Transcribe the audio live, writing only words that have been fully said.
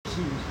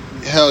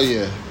Hell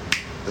yeah.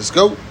 Let's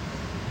go.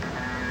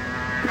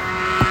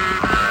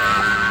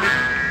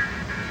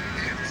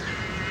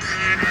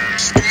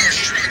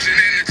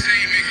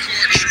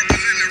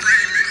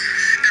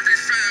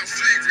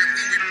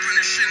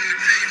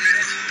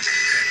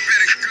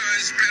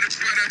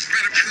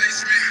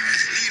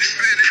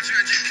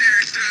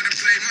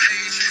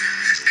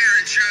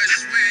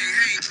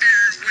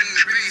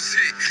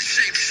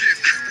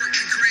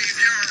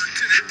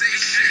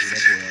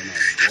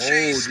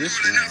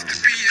 This round.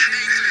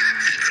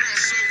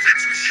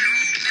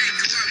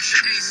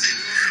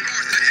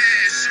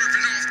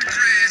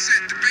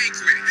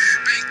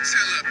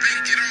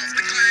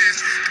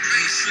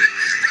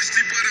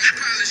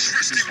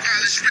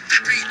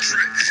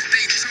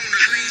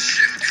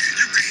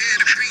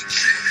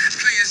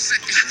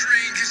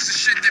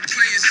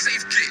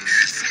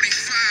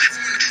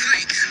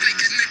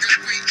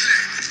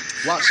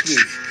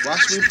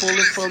 Watch me pull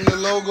it from the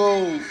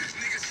logo.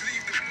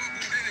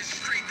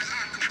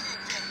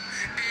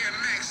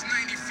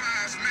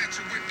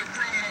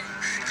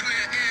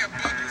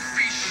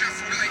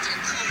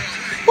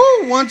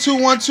 Woo! 1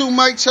 2 1 2.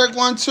 Mic check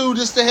 1 2.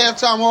 This the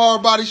halftime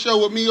Hard Body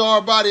Show with me,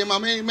 Hard Body, and my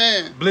main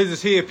man. Blizz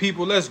is here,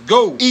 people. Let's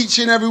go. Each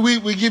and every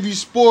week we give you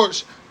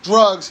sports,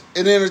 drugs,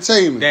 and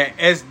entertainment. That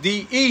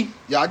SDE.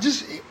 Yeah,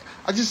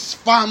 I just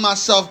find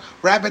myself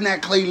rapping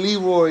that Clay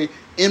Leroy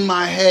in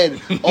my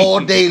head all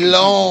day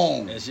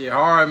long. That shit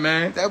hard,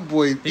 man. That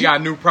boy. He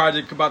got a new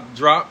project about to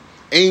drop.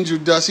 Angel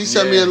Dust. He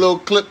sent me a little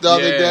clip the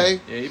other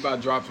day. Yeah, he about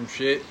to drop some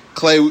shit.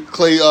 Clay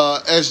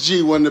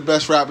SG, one of the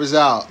best rappers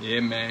out. Yeah,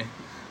 man.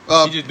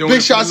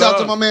 Big shouts out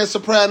to my man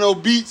Soprano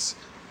Beats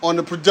on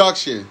the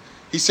production.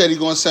 He said he's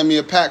going to send me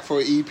a pack for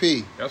an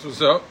EP. That's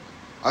what's up.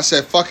 I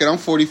said, fuck it, I'm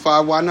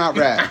 45. Why not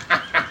rap?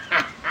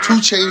 2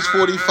 Chainz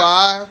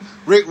 45.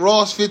 Rick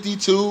Ross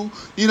 52.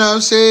 You know what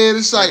I'm saying?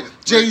 It's like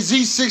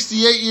Jay-Z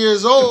 68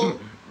 years old.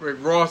 Rick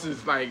Ross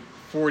is like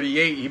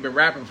 48. He been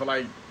rapping for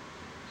like...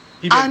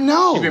 I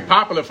know. He been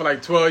popular for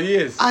like 12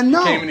 years. I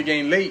know. He came in the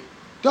game late.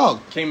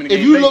 Dog,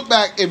 if you look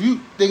back, if you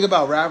think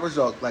about rappers,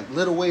 dog, like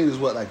Lil Wayne is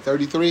what, like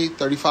 33,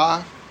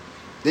 35?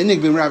 That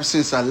nigga been rapping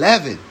since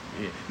 11.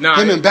 Yeah. Nah,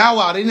 him and Bow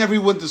Wow, they never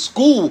went to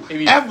school,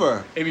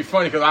 ever. It'd be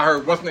funny because I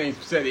heard what's name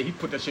said it. He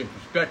put that shit in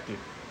perspective.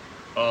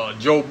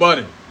 Joe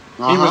Budden.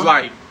 He was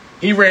like,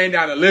 he ran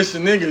down a list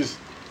of niggas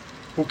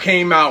who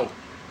came out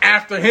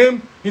after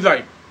him. He's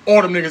like,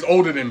 all them niggas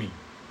older than me.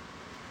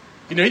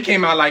 You know, he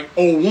came out like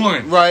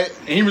 01. Right.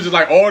 And he was just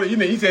like, all the, you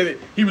know, he said it,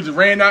 he was just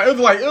ran down. It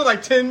was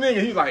like 10 niggas.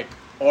 He was like,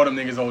 all them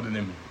niggas older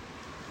than me.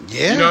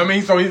 Yeah. You know what I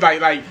mean? So he's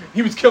like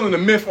he was killing the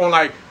myth on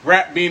like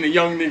rap being a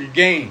young nigga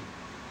game.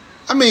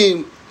 I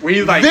mean, where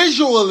he's like,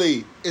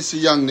 visually, it's a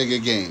young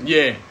nigga game.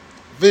 Yeah.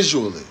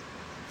 Visually.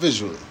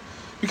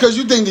 Because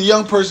you think the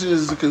young person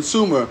is the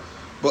consumer,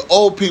 but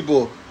old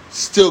people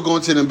still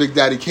going to them Big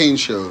Daddy Kane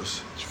shows.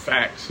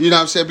 Facts. You know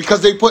what I'm saying?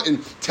 Because they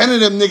putting 10 of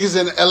them niggas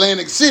in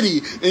Atlantic City,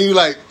 and you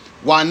like,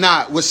 why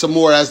not with some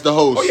more as the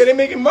host? Oh yeah, they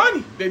making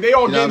money. They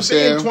all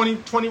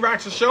getting 20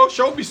 racks a show.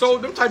 Show be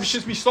sold. Them type of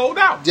shits be sold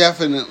out.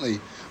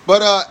 Definitely.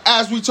 But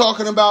as we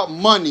talking about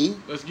money,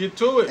 let's get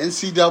to it.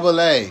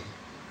 NCAA.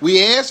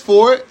 We asked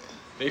for it.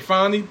 They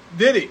finally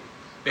did it.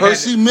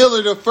 Percy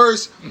Miller, the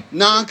first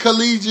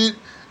non-collegiate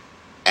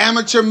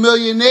amateur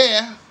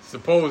millionaire,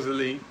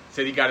 supposedly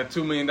said he got a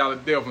 $2 million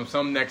deal from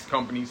some tech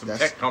company.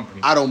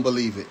 I don't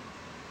believe it.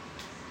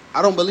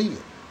 The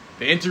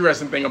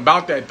interesting thing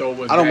about that though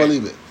was I don't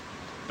believe it.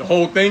 The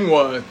whole thing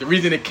was, the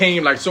reason it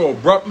came like so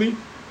abruptly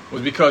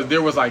was because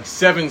there was like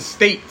 7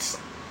 states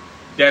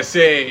that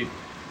said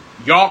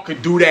y'all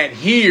could do that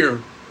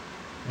here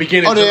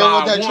beginning July 1. Oh, they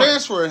want that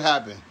transfer to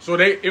happen. So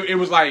it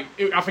was like,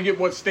 I forget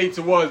what states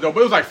it was though,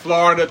 but it was like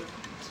Florida,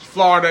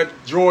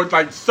 Georgia,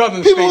 like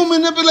southern people states. Who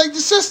manipulate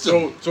the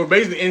system. So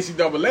basically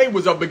NCAA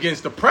was up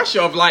against the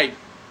pressure of like,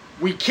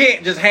 we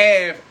can't just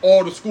have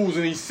all the schools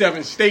in these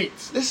 7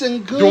 states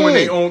doing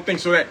their own thing.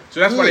 So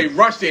that's why they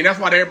rushed it. And that's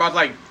why everybody's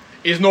like,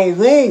 there's no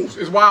rules.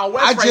 It's Wild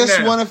West right now. I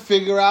just want to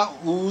figure out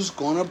who's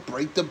going to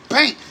break the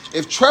bank.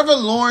 If Trevor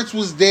Lawrence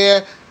was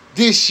there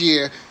this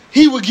year,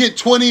 he would get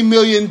 $20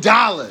 million.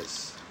 Yeah.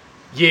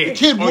 The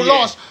kid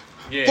lost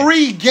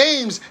 3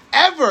 games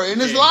ever in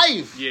his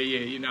life. Yeah.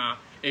 You know,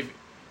 if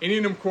any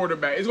of them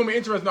quarterbacks, it's going to be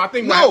interesting. I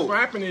think what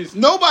happened is...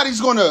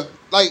 Nobody's going to,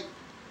 like...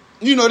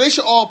 You know, they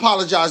should all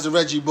apologize to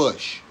Reggie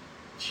Bush.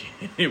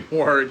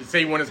 Word. Say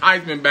he won his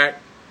Heisman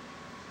back.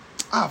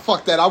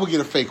 Fuck that. I would get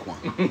a fake one.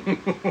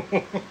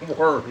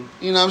 Word.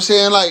 You know what I'm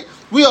saying? Like,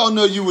 we all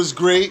know you was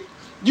great.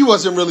 You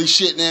wasn't really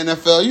shit in the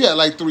NFL. You had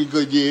like 3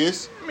 good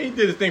years. I mean, he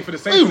did his thing for the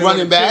Saints. He was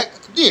running back.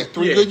 Yeah,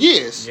 3 good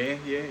years. Yeah.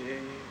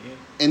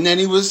 And then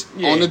he was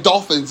on the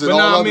Dolphins and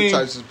other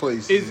types of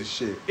places and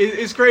shit.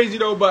 It's crazy,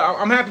 though, but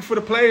I'm happy for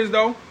the players,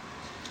 though.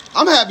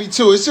 I'm happy,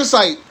 too. It's just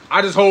like...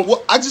 I just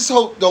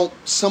hope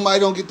somebody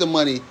don't get the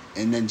money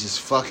and then just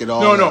fuck it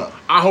all up. No.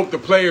 I hope the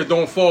players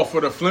don't fall for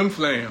the flim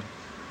flam,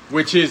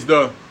 which is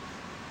the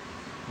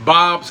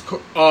Bob's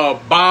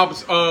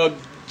GMC.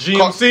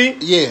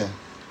 Yeah.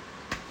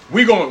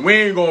 We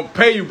ain't gonna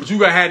pay you, but you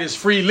gotta have this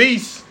free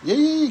lease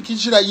Yeah.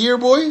 Get you that year,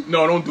 boy.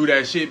 No, don't do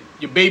that shit.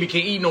 Your baby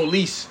can't eat no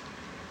lease.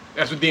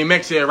 That's what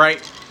DMX said,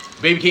 right?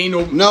 Baby can't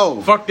eat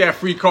no. Fuck that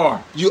free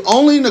car. You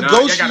only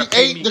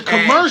negotiate the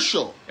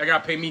commercial. I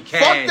gotta pay me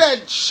cash. Fuck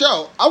that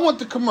show. I want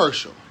the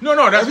commercial. No,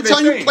 that's every what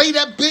time you play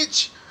that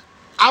bitch,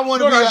 I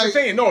want to be like.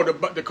 Saying. No,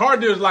 the car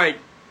dealer's like,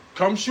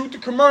 come shoot the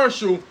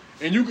commercial,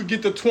 and you could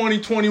get the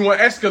 2021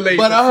 Escalade.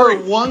 But I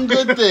heard one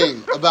good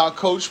thing about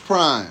Coach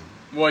Prime.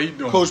 What he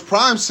doing? Coach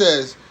Prime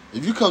says,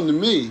 if you come to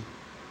me,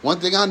 one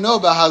thing I know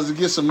about how to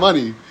get some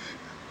money,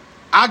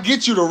 I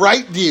get you the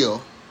right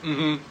deal.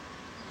 Mm-hmm.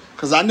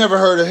 Because I never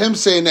heard of him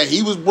saying that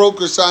he was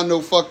broke or signed no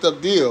fucked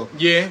up deal.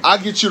 Yeah. I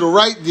get you the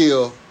right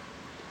deal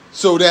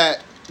so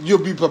that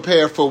you'll be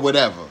prepared for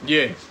whatever.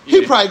 Yeah.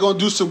 He probably going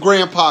to do some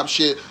grandpop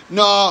shit.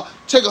 Nah,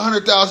 take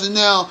 $100,000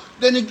 now.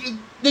 Then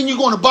you're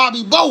going to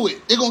Bobby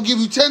Bowitt. They're going to give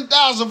you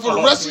 $10,000 for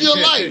the rest of your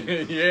life.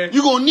 Yeah.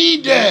 You're going to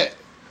need that.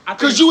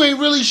 Because you ain't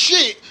really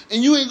shit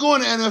and you ain't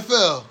going to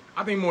NFL.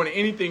 I think more than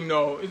anything,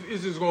 though,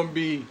 it's just going to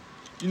be,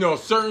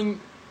 certain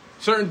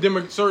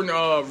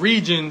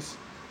regions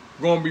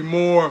going to be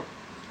more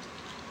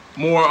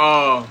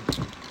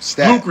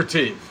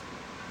lucrative.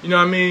 You know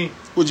what I mean?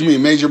 What do you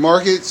mean, major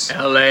markets?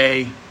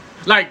 LA.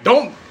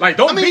 Don't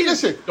let one of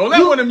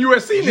them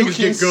USC niggas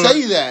get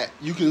good.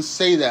 You can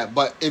say that,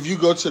 but if you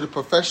go to the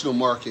professional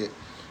market,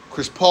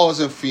 Chris Paul's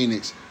in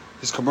Phoenix,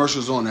 his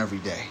commercials on every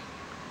day.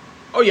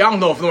 Oh yeah, I don't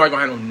know if nobody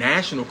gonna have no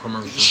national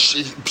commercials.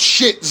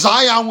 Shit,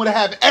 Zion would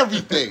have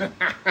everything.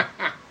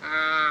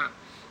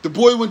 The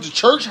boy went to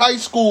Church High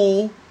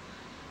School.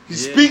 He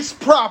speaks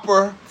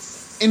proper,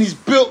 and he's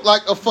built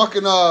like a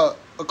fucking a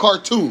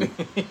cartoon.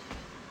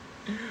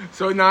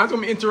 So it's gonna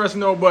be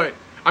interesting though. But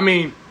I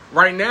mean,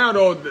 right now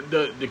though,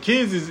 the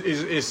kids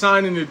is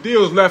signing the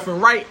deals left and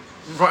right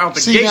out the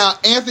gate. See now,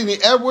 Anthony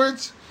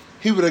Edwards,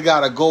 he would have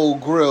got a gold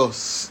grill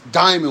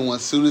diamond one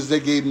as soon as they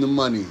gave him the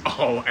money.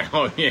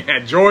 Oh yeah,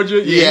 Georgia.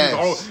 Yeah,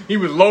 yes. He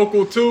was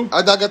local too.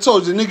 Like I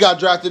told you, the nigga got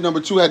drafted number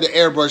 2, had the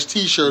airbrush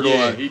T-shirt on.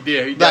 Yeah, he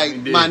did. He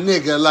definitely did. My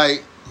nigga,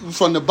 like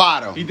from the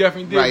bottom. He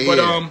definitely did. Right but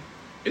here.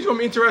 It's gonna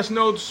be interesting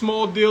though.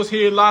 Small deals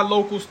here, a lot of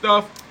local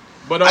stuff.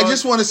 But I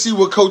just want to see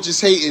what coach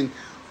is hating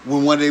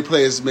when one of their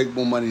players make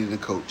more money than the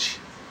coach.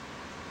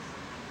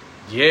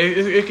 Yeah,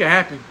 it can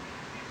happen.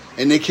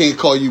 And they can't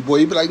call you boy.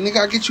 You be like, nigga,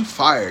 I'll get you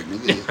fired,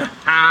 nigga.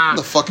 I'm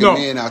the fucking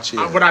man out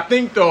here. But I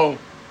think though,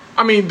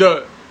 I mean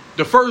the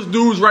first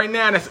dudes right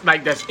now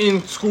that's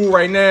in school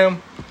right now,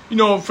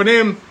 for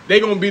them they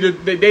gonna be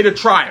the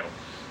trial,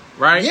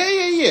 right?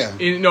 Yeah. And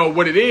you know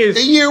what it is?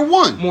 They year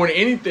one. More than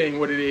anything,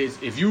 what it is,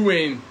 if you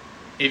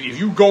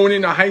going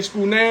into high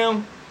school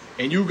now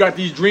and you got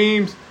these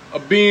dreams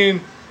of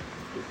being,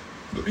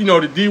 the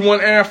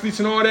D1 athletes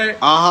and all that.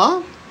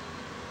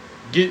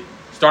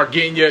 Start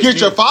getting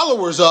your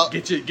followers up.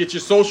 Get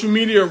your social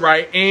media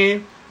right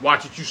and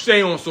watch what you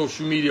say on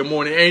social media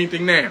more than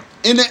anything now.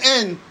 In the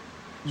end,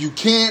 you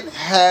can't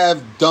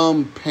have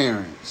dumb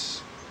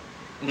parents.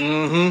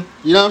 Mm-hmm.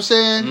 You know what I'm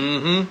saying?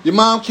 Mm-hmm. Your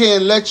mom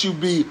can't let you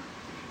be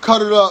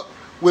cut it up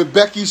with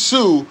Becky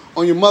Sue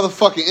on your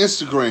motherfucking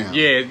Instagram.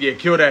 Yeah,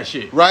 kill that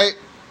shit. Right?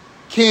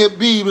 Can't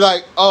be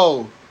like,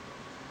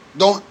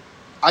 don't.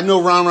 I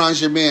know Ron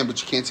Ron's your man,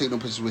 but you can't take no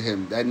pictures with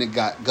him. That nigga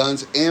got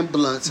guns and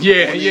blunts.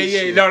 Yeah.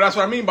 No, that's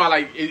what I mean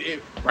by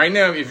right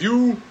now. If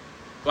you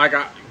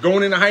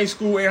going into high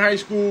school,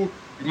 you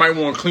might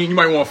want to clean. You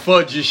might want to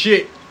fudge your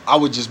shit. I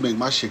would just make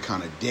my shit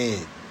kind of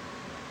dead.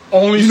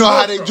 Only you know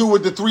how they do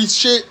with the 3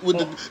 shit?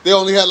 They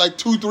only had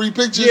 2-3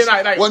 pictures.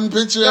 Yeah, one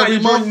picture every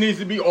month. Needs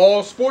to be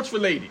all sports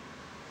related.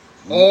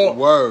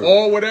 Word.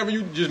 All whatever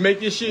you just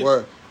make your shit.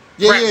 Word.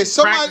 Yeah.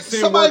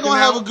 Somebody gonna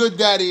have a good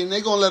daddy, and they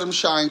gonna let him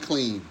shine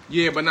clean.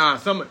 Yeah, but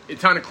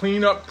it's time to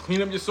clean up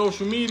your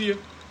social media.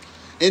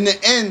 In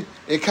the end,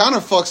 it kind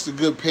of fucks the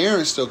good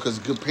parents though, because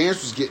good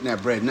parents was getting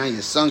that bread. Now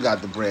your son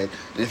got the bread,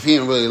 and if he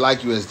didn't really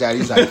like you as dad,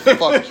 he's like,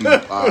 "Fuck you,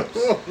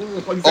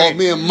 pops."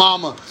 Me and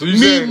mama,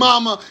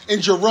 mama,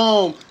 and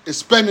Jerome is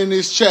spending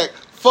this check.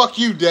 Fuck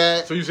you,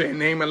 dad. So you saying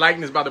name and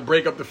likeness about to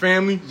break up the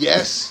family?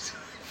 Yes.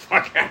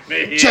 Fuck out of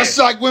here. Just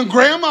like when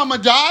grandmama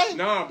died.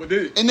 Nah, but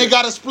this... And they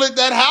got to split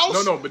that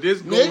house? No, but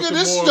this goes to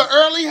this is the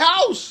early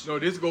house. No,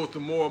 this goes to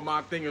more of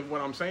my thing of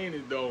what I'm saying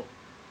is, though,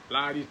 a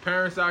lot of these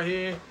parents out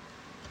here,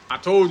 I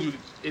told you,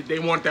 if they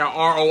want that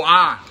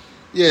ROI.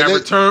 Yeah, that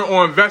return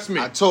on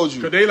investment. I told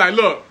you. Because they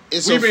look.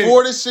 It's a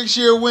 4 to 6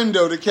 year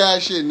window to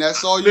cash in.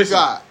 That's all you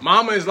got.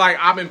 Mama is like,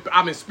 I've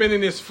been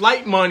spending this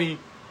flight money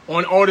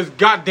on all this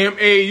goddamn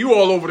AAU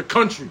all over the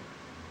country.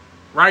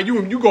 Right?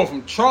 You go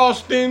from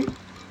Charleston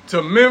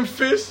to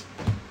Memphis,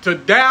 to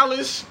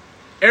Dallas,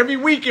 every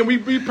weekend we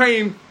be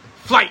paying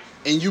flight.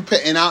 And you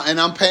pay, and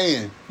I'm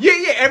paying.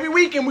 Yeah. Every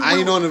weekend I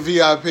ain't on the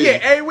VIP. Yeah,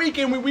 every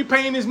weekend we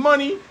paying this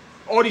money,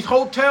 all these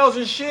hotels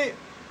and shit.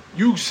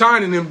 You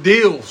signing them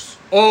deals,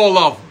 all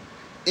of them.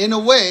 In a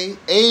way,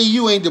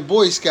 AAU ain't the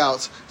Boy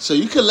Scouts, so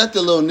you could let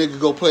the little nigga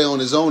go play on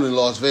his own in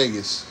Las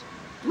Vegas.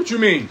 What you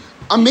mean?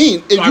 I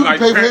mean, if you can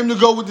pay for him to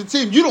go with the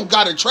team, you don't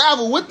got to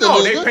travel with the nigga.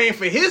 No, they paying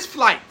for his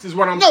flights, is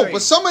what I'm saying. No,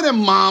 but some of them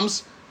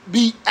moms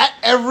be at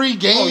every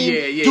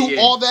game, do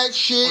all that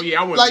shit. Oh,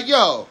 yeah, I wouldn't. Like,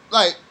 yo,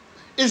 like,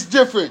 it's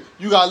different.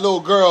 You got a little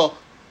girl,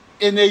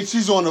 and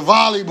she's on the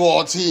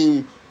volleyball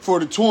team for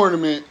the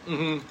tournament,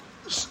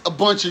 a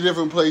bunch of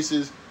different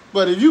places.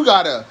 But if you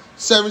got a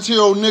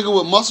 17-year-old nigga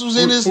with muscles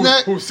in his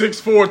neck, who's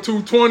 6'4",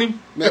 220,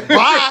 man,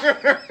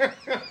 bye.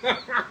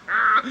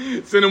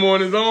 Send him on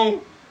his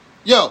own.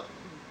 Yo,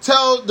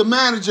 tell the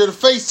manager to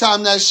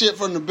FaceTime that shit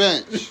from the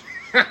bench.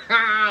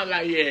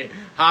 Like, yeah,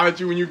 holler at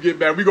you when you get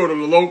back. We go to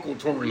the local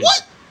tournament.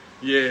 What?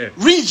 Yeah.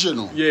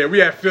 Regional. Yeah, we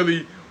have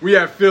Philly,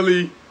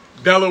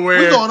 Delaware.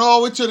 We're going all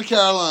the way to the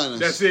Carolinas.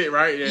 That's it,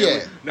 right?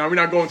 Yeah. No, we're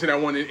not going to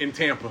that one in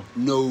Tampa.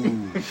 No.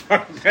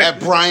 At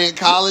Bryant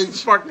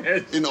College? Fuck that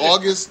shit. In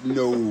August?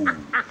 No.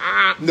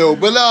 No,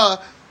 but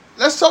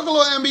let's talk a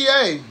little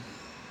NBA.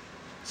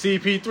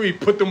 CP3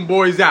 put them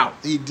boys out.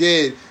 He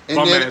did.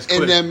 And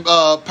then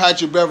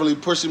Patrick Beverly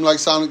pushed him like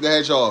Sonic the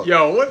Hedgehog.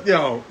 Yo, what?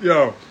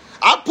 Yo.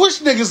 I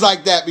pushed niggas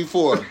like that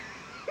before.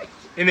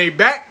 In they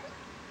back?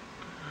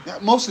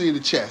 Mostly in the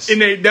chest.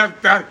 And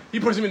he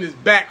pushed him in his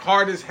back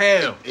hard as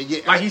hell. Yeah,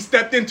 like he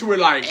stepped into it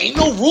like... Ain't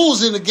no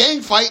rules in the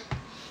gang fight.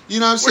 You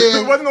know what I'm saying?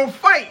 There wasn't no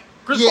fight.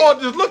 Chris Paul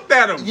just looked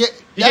at him. Yeah,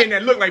 he gave him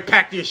that look like,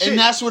 pack your shit. And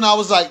that's when I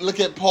was like,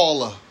 look at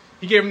Paula.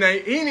 He gave him that...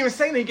 He didn't even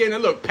say that. He gave him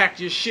that look, pack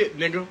your shit,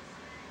 nigga.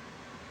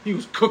 He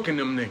was cooking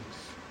them niggas.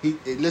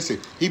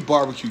 He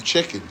barbecued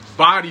chicken.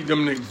 Bodied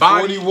them niggas.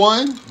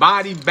 41?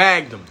 Body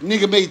bagged them.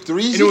 Nigga made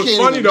threes. And it was he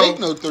can't funny, even though,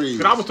 make no threes.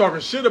 because I was talking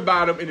shit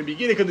about him in the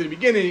beginning, because in the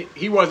beginning,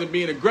 he wasn't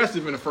being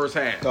aggressive in the first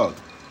half. Oh.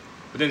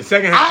 But then the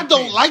second half... I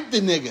don't like the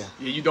nigga.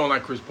 Yeah, you don't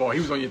like Chris Paul. He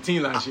was on your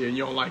team last year, and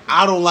you don't like him.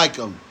 I don't like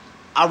him.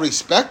 I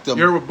respect him.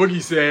 You heard what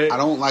Boogie said? I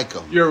don't like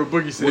him. You heard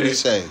what Boogie said? What did he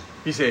say?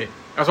 He said,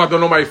 that's why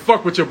don't nobody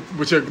fuck with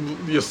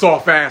your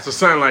soft ass or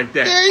something like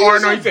that. Yeah, or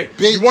no, he said,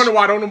 bitch. You wonder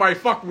why don't nobody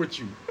fuck with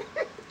you.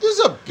 He's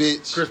a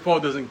bitch. Chris Paul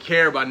doesn't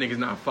care about niggas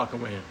not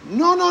fucking with him.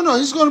 No.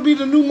 He's going to be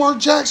the new Mark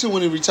Jackson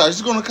when he retires.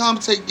 He's going to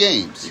commentate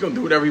games. He's going to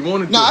do whatever he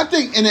want to do. No, I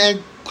think,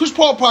 and Chris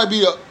Paul probably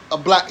be a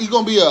black, he's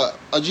going to be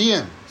a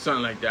GM.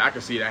 Something like that. I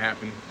can see that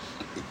happening.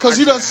 Because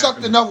he done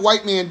sucked enough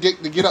white man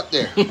dick to get up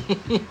there.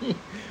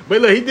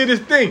 But look, he did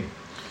his thing.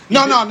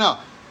 No.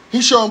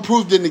 He sure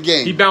improved in the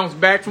game. He bounced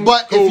back from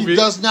But COVID. if he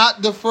does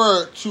not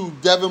defer to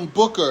Devin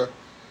Booker,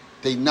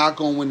 they not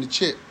going to win the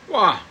chip.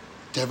 Why?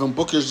 Devin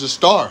Booker's the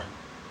star.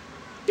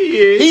 He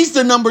is. He's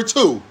the number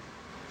 2.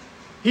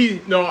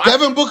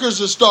 Devin Booker's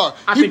the star.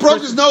 He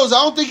broke his nose.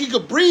 I don't think he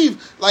could breathe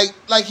like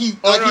he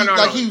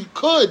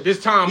could.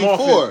 This time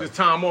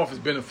off is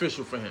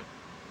beneficial for him.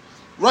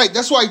 Right,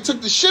 that's why he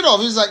took the shit off.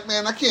 He was like,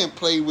 man, I can't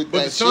play with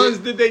that shit. But the Suns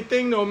did their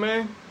thing though,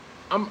 man.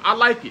 I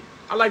like it.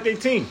 I like their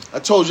team. I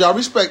told you, I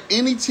respect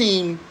any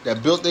team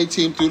that built their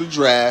team through the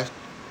draft.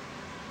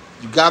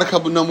 You got a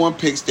couple number 1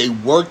 picks. They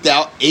worked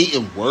out, ate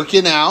and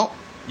working out.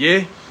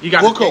 Yeah, you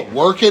got Booker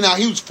working out.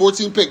 He was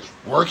 14 pick,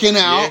 working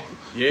out.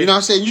 Yeah. You know what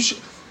I'm saying?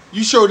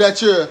 You show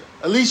that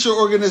at least your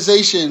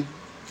organization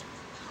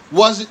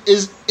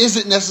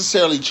isn't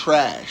necessarily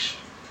trash.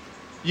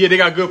 Yeah, they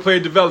got good player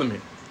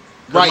development.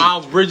 Right.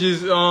 Miles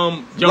Bridges,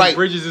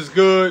 Bridges is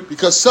good.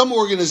 Because some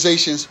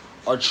organizations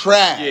are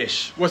trash.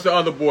 Yeah. What's the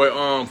other boy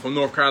from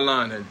North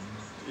Carolina?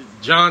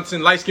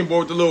 Johnson, light skinned boy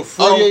with the little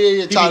fro. Oh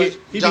yeah.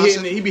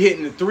 He be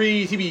hitting the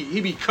threes. He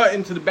be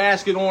cutting to the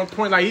basket on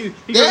point. Like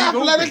they're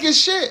athletic as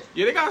shit.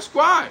 Yeah, they got a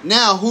squad.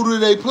 Now who do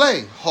they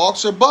play?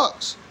 Hawks or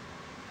Bucks?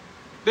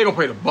 They gonna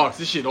play the Bucks.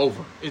 This shit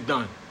over. It's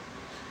done.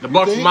 The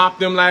Bucks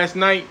mopped them last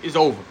night. It's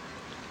over.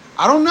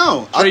 I don't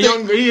know. Trae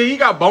Young, he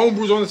got bone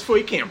bruise on his foot.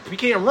 He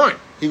can't run.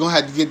 He gonna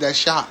have to get that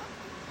shot.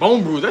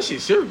 Bone bruise. That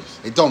shit's serious.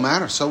 It don't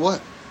matter. So what?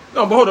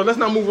 No, but hold on. Let's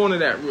not move on to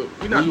that.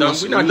 We're not done.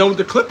 We're not done with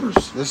the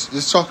Clippers.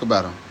 Let's talk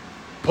about him.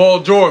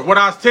 Paul George. What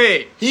I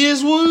said. He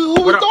is who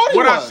we thought he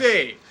was. What I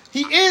said.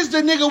 He is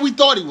the nigga we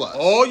thought he was.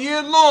 All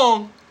year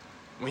long,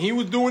 when he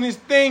was doing his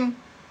thing,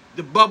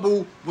 the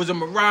bubble was a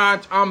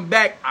mirage. I'm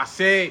back. I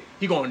said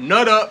he gonna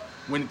nut up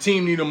when the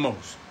team need him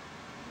most.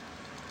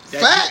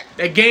 Fact.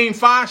 That game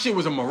 5 shit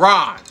was a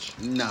mirage.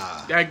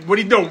 Nah. What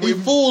he do? He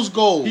fool's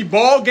gold. He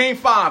balled game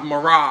 5,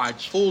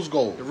 mirage. Fool's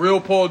gold. The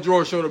real Paul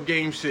George showed up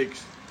game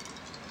 6.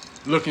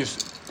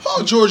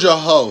 Paul George a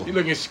hoe. He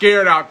looking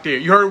scared out there.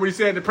 You heard what he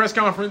said at the press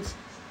conference?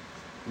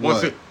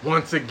 What?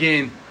 Once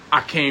again,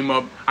 I came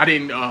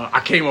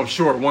up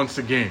short once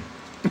again.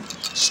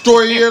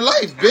 Story of your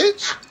life,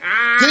 bitch.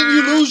 Didn't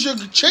you lose your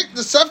chick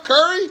to Steph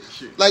Curry?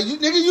 Shit. Like,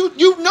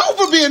 you know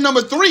for being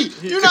number 3.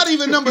 You're not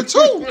even number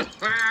 2.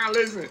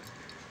 Listen,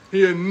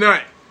 he a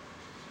nut.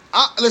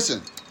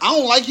 Listen, I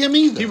don't like him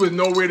either. He was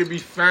nowhere to be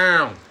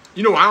found.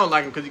 You know I don't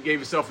like him because he gave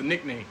himself a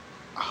nickname.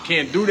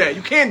 Can't do that.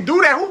 You can't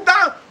do that. Who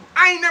done?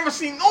 I ain't never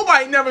seen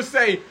nobody never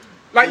say,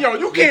 like, yo,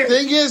 you can't. The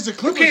thing is, the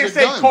Clippers you can't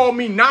say, done. Call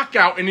me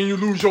knockout, and then you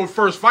lose your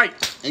first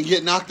fight. And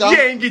get knocked out?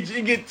 Yeah, and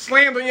get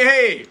slammed on your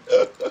head.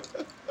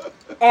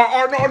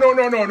 Or no,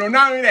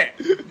 not only that.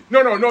 No.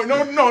 I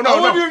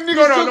wonder if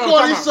niggas still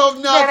call himself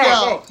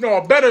knockout.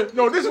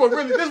 No, this is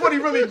what he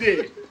really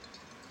did.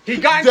 He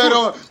got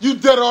you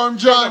dead arm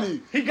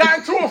Johnny. He got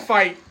into a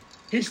fight.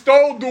 He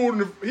stole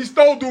dude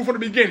from the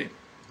beginning.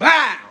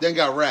 Wow. Then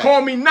got wrapped.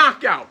 Call me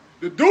knockout.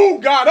 The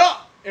dude got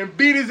up and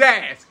beat his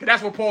ass. Cause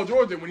that's what Paul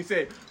George did when he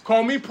said,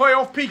 call me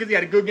playoff P, because he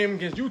had a good game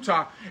against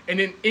Utah. And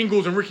then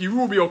Ingles and Ricky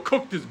Rubio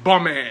cooked his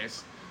bum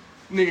ass.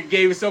 Nigga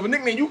gave himself a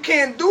nickname. You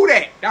can't do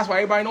that. That's why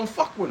everybody don't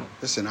fuck with him.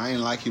 Listen, I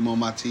ain't like him on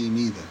my team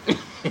either.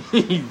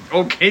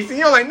 Okay, so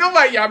you don't like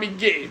nobody y'all be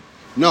getting.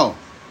 No.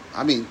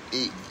 I mean,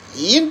 he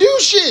didn't do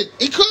shit.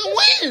 He couldn't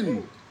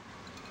win.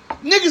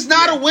 Nigga's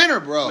not a winner,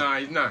 bro. Nah,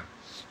 he's not.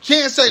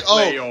 Can't say,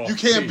 you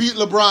can't beat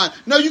LeBron.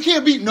 No, you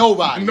can't beat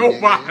nobody.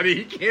 Nobody.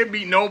 He can't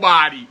beat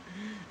nobody.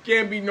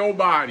 Can't beat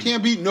nobody.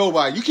 Can't beat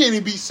nobody. You can't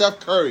even beat Steph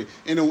Curry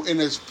in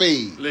his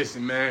fade.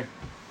 Listen, man.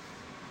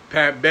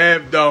 Pat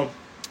Bev, though.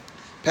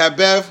 Pat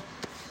Bev,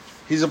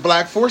 he's a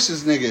Black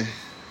Forces nigga.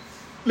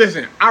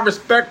 Listen, I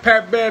respect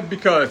Pat Bev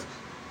because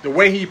the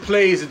way he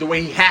plays is the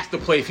way he has to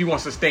play if he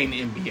wants to stay in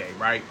the NBA,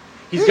 right?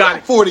 He's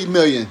got $40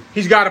 million.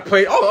 He's got to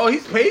play.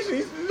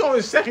 He's on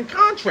his second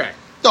contract.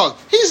 Dog,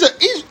 he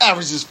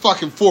averages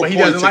fucking 4 points. He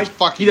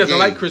doesn't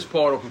like Chris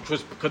Paul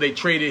because they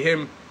traded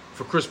him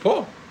for Chris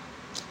Paul.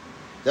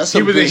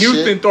 He was in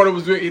Houston. Thought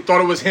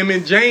it was him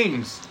and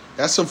James.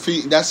 That's a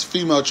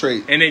female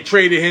trait. And they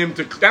traded him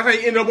to. That's how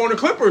he ended up on the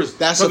Clippers.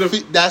 That's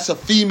a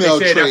female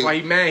trait. That's why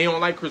he mad. He don't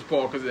like Chris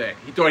Paul because of that.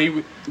 He thought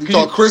he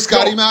thought Chris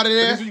got him out of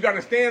there. This is what you got to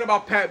understand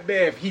about Pat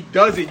Bev. He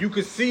does it. You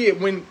can see it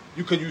when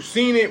you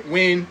seen it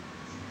when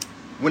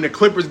the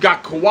Clippers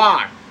got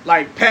Kawhi.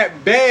 Like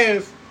Pat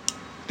Bev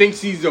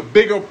thinks he's a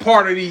bigger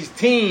part of these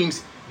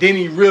teams than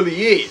he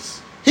really is.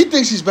 He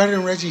thinks he's better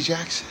than Reggie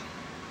Jackson.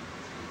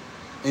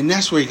 And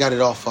that's where he got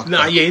it all fucked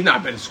up. Yeah, he's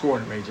not better scorer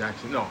than Reggie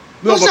Jackson. No,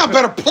 he's not a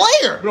better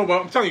player. No,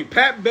 but I'm telling you,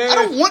 Pat Bev. I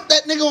don't want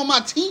that nigga on my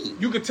team.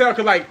 You could tell,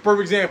 like,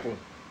 for example,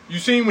 you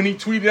seen when he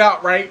tweeted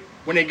out, right,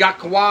 when they got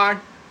Kawhi,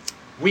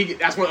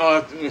 that's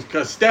when,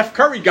 because Steph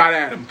Curry got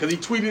at him, because he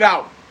tweeted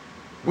out,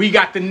 we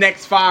got the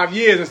next 5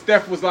 years, and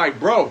Steph was like,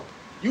 bro,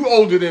 you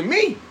older than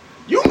me.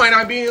 You might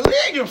not be in the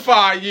league in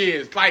 5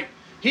 years. Like,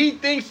 he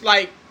thinks,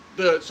 like,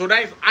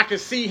 I can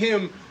see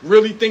him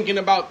really thinking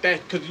about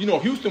that because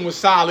Houston was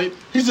solid.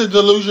 He's a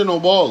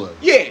delusional baller.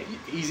 Yeah,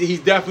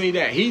 he's definitely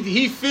that.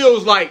 He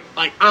feels like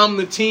I'm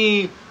the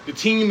team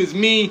is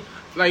me.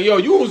 Like, yo,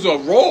 you was a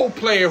role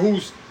player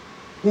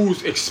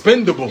who's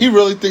expendable. He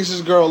really thinks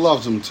his girl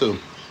loves him too.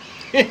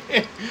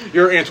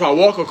 Your Antoine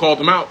Walker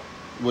called him out.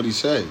 What'd he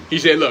say? He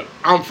said, "Look,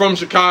 I'm from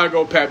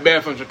Chicago. Pat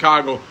Bev from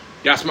Chicago.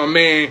 That's my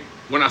man.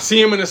 When I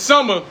see him in the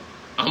summer,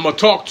 I'm gonna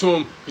talk to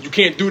him because you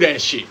can't do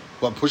that shit."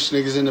 What, push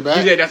niggas in the back?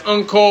 He said that's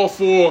uncalled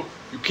for.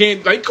 You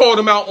can't. Like, he called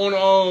him out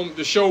on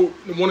the show,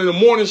 one of the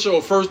morning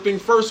show, First Thing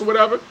First or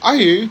whatever. I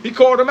hear you. He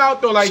called him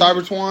out though, like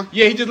Cybertwan.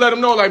 Yeah, he just let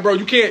him know, like, bro,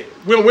 you can't.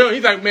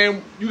 He's like,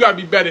 man, you gotta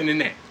be better than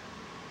that.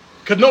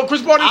 Cause no,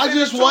 Chris Paul. I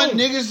just want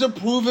niggas to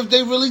prove if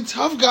they really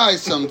tough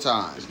guys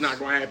sometimes. It's not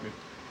gonna happen.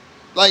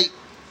 Like,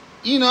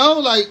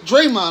 like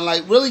Draymond,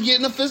 like really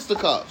getting the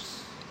fisticuffs.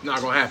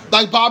 Not gonna happen.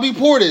 Like Bobby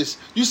Portis.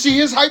 You see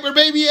his hyper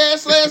baby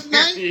ass last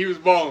night? He was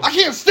balling. I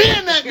can't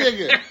stand that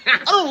nigga.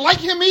 I don't like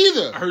him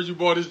either. I heard you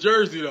bought his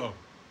jersey though.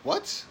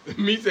 What?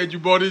 Me said you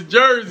bought his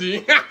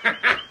jersey.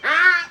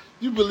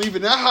 You believe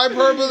in that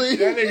hyperbole?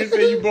 That nigga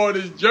said you bought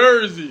his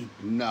jersey.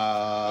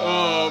 Nah.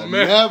 Oh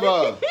man.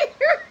 Never.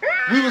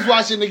 We was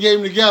watching the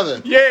game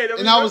together. Yeah.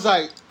 And I was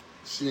like,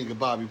 this nigga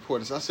Bobby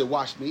Portis. I said,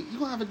 watch me. You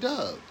gonna have a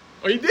dub.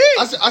 Oh, he did?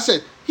 I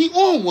said, he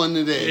on one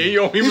today.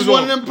 Yeah, He's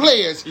one of them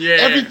players. Yeah.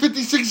 Every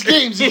 56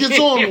 games, he gets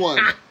on one.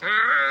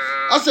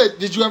 I said,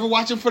 did you ever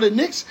watch him for the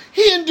Knicks?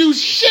 He didn't do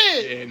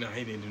shit. Yeah, no,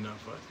 he didn't do nothing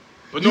for us.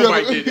 But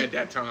nobody did at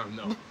that time,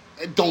 no.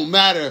 It don't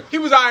matter. He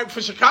was all right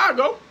for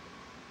Chicago.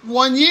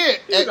 1 year.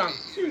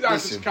 He was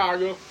out for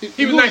Chicago.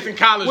 He was nice in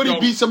college, When he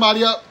beat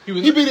somebody up, he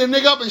beat a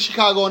nigga up in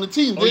Chicago on the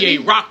team, didn't he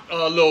rocked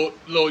a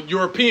little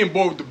European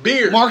boy with the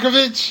beard.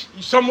 Markovich?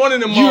 One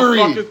of them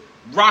motherfuckers.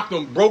 Rocked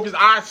him, broke his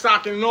eye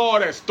socket and all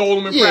that, stole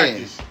him in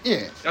practice.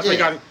 Yeah. That's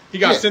why he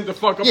got sent the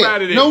fuck up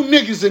out of there. No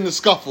niggas in the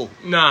scuffle.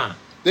 Nah.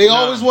 They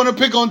always want to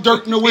pick on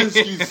Dirk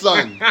Nowitzki's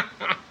son.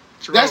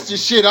 True. That's the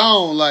shit I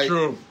don't like.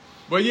 True.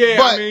 But yeah,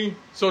 I mean,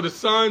 so the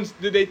Suns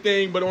did their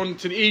thing, but on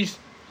to the East,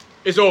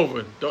 it's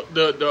over.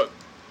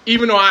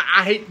 Even though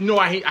I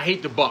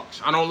hate the Bucks.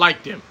 I don't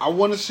like them. I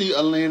want to see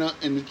Atlanta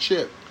in the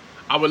chip.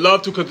 I would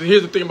love to, because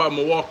here's the thing about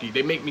Milwaukee.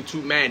 They make me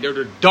too mad. They're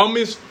the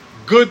dumbest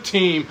good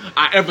team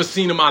I ever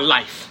seen in my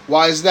life.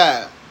 They is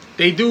that?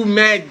 They do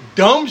mad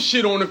dumb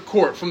shit on the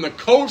court from the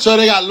coach. So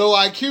they got low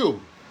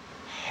IQ.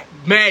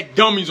 Mad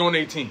dummies on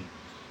their team.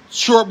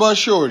 Short but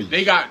shorty.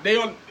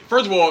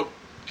 First of all,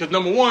 because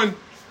number one,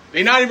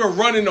 they're not even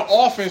running the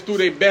offense through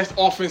their best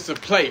offensive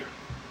player.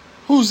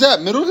 Who's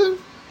that? Middleton?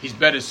 He's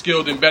better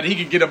skilled and better.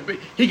 He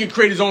could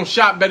create his own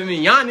shot better than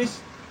Giannis.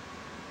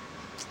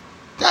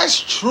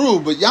 That's true,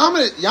 but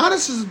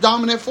Giannis is a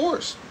dominant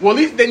force. Well, at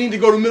least they need to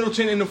go to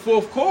Middleton in the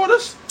fourth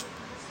quarters.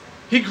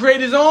 He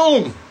created his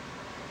own.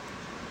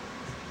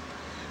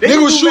 They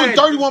was shooting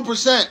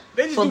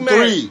 31% from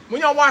three.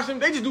 When y'all watch them,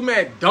 they just do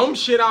mad dumb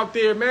shit out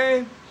there,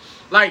 man.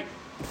 Like,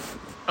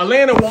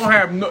 Atlanta won't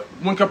have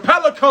when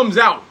Capella comes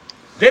out,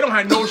 they don't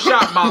have no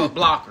shot by a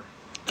blocker.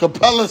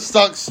 Capella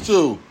sucks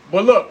too.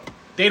 But look,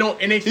 They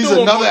don't, and they He's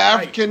still another go,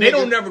 African like, they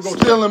nigga don't never go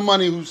stealing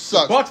money who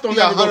sucks. The Bucks don't He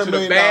got never go to $100 the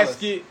million.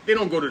 basket. They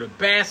don't go to the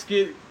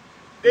basket.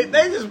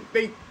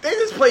 They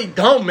just play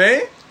dumb,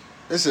 man.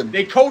 Listen,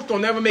 they coach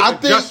don't never make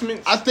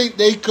adjustments. I think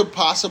they could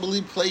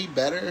possibly play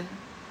better,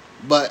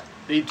 but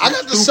I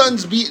got the stupid.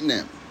 Suns beating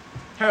them.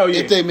 Hell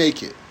yeah. If they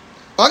make it.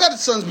 I got the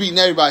Suns beating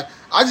everybody.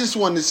 I just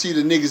wanted to see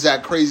the niggas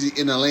act crazy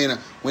in Atlanta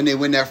when they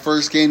win that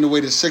first game the way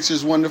the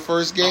Sixers won the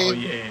first game. Oh,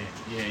 yeah.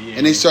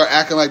 And they start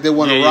acting like they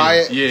want to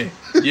riot.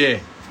 Yeah.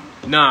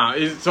 Nah,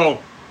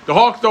 so the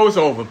Hawks, though, it's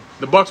over.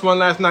 The Bucks won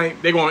last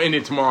night. They're going to end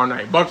it tomorrow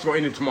night. Bucks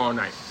going to end it tomorrow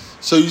night.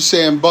 So you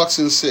saying Bucks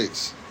in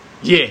 6?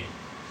 Yeah.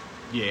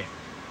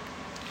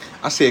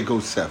 I say it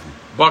goes 7.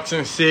 Bucks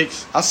in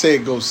 6. I say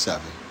it goes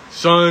 7.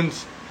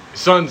 Suns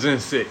in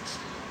 6.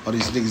 Oh,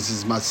 these niggas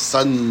is my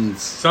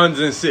sons. Suns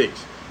in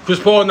 6. Chris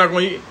Paul not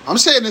going to eat. I'm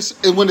saying this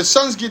when the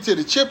Suns get to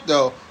the chip,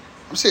 though.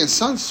 I'm saying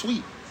Suns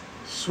sweet.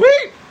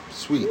 Sweet.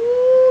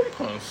 Ooh,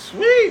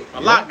 sweet.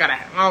 A lot got to.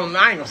 I ain't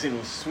gonna say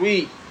no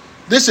sweet.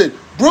 Listen,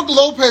 Brook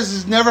Lopez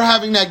is never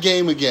having that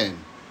game again.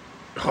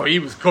 Oh, he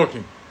was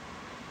cooking.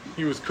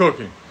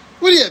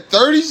 What, he had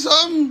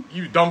 30-something?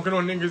 He was dunking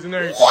on niggas and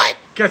everything. What?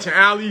 Catching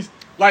alleys.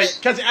 Like,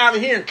 catching alley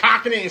here and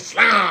cocking it and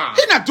slam.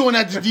 He not doing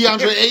that to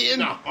DeAndre Ayton.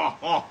 No.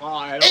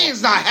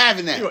 Ayton's not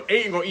having that.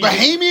 Ayton gonna eat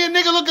Bahamian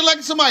nigga looking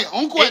like somebody's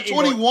uncle at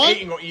 21?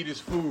 Ayton gonna eat his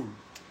food.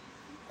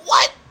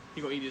 What?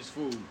 He gonna eat his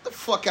food. The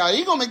fuck out.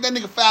 He gonna make that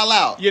nigga foul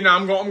out. Yeah,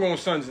 I'm going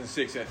Suns in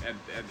 6 at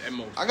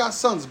most. I got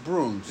Suns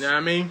brooms. You know what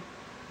I mean?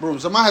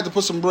 Brooms. I might have to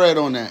put some bread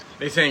on that.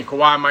 They saying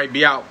Kawhi might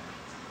be out.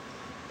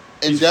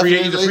 He's a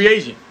free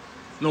agent.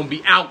 Gonna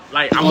be out.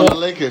 Like I'm on off the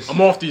Lakers.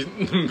 I'm off these.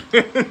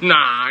 Nah,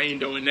 I ain't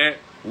doing that.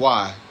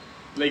 Why?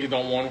 Lakers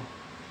don't want him.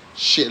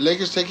 Shit,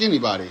 Lakers take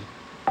anybody.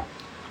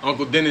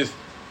 Uncle Dennis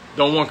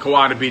don't want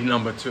Kawhi to be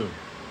number 2.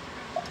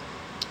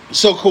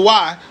 So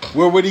Kawhi,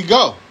 where would he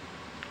go?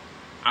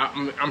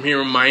 I'm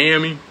here in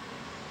Miami.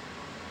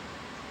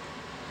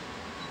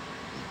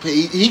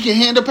 He can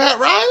handle Pat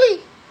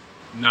Riley?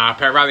 Nah,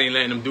 Pat Riley ain't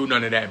letting him do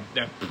none of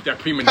that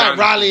prima donna. Pat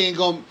Riley ain't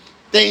gonna.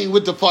 They ain't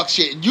with the fuck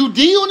shit. UD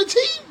on the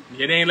team?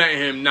 Yeah, they ain't letting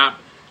him not.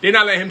 They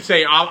not letting him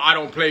say I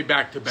don't play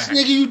back to back.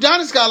 Nigga,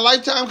 Udonis got a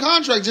lifetime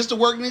contract just to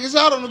work niggas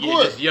out on the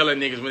court. Just yell at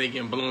niggas when they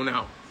getting blown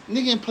out.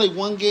 Nigga didn't play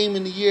one game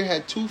in the year,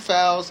 had 2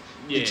 fouls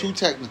and 2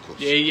 technicals.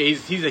 Yeah,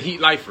 he's a heat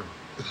lifer.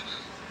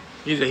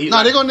 He's a heat.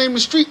 Nah, they gonna name the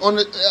street on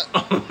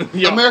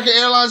the American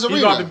Airlines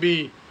Arena.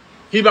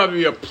 He about to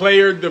be a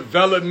player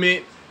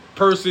development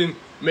person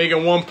making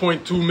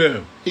 $1.2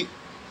 million.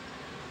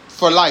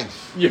 For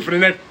life. Yeah, for the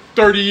next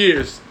 30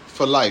 years.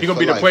 For life. He's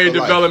gonna be the player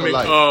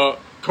development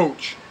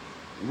coach.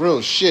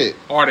 Real shit.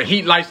 Or the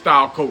heat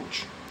lifestyle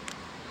coach.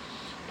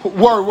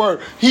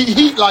 Word.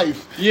 Heat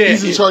life. Yeah.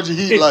 He's in charge of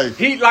heat life.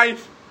 Heat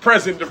life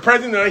president. The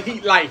president of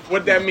heat life.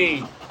 What that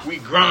mean? We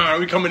grind.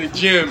 We come in the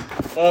gym.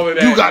 All of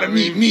that. You gotta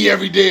meet me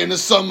every day in the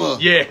summer.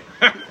 Yeah.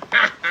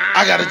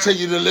 I gotta take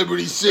you to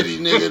Liberty City,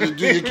 nigga, to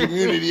do your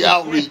community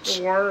outreach.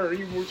 Word.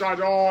 You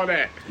charge all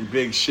that.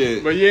 Big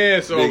shit. But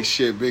yeah, so big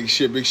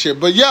shit.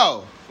 But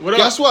yo,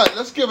 guess what?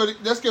 Let's give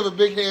a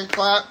big hand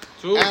clap.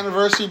 True.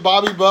 Anniversary,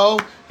 Bobby Bow.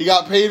 He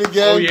got paid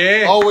again. Oh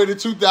yeah. All the way to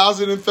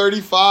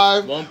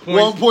 2035.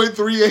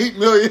 1.38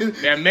 million.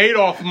 That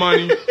Madoff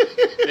money.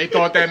 They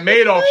thought that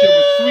Madoff shit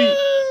was sweet.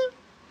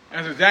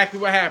 That's exactly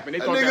what happened. They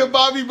thought nigga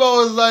Bobby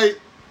Bow is like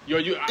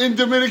in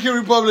Dominican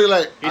Republic,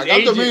 like, I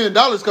got the $1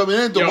 million coming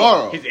in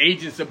tomorrow. His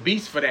agent's a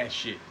beast for that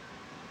shit.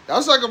 That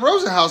was like a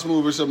Rosenhaus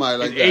move or somebody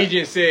like that. His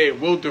agent said,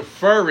 we'll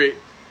defer it.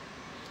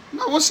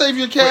 No, we'll save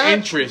your cash. For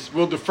interest.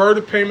 We'll defer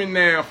the payment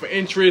now for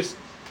interest.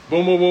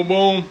 Boom, boom, boom,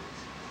 boom.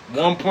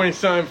 1 point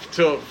something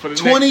for the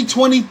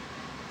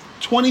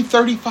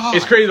 2035.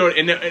 It's crazy though.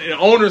 And the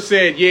owner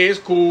said, yeah, it's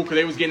cool because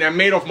they was getting that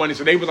Madoff money.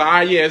 So they was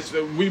like, yes,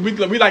 we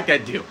like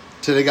that deal.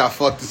 Till they got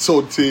fucked and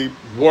sold the team.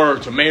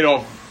 Word to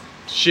Madoff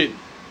shit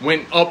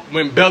went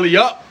belly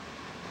up.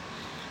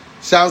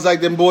 Sounds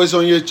like them boys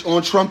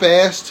on Trump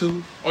ass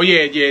too. Oh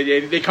yeah.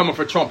 They coming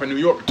for Trump in New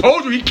York.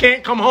 Told you he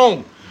can't come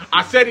home.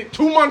 I said it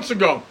 2 months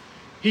ago.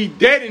 He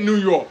dead in New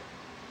York.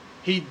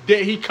 He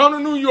come to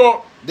New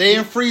York. They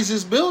didn't freeze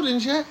his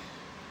buildings yet.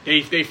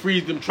 They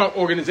freeze them Trump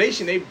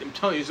organization. I'm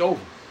telling you, it's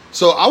over.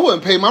 So I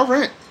wouldn't pay my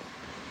rent.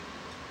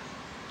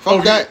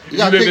 Fuck that. You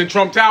live in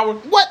Trump Tower?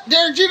 What?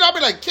 Derek Jeter, I'll be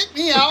like, kick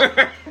me out.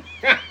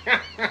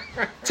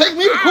 Take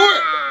me to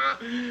court.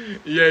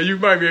 Yeah, you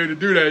might be able to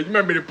do that. You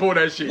might be able to pull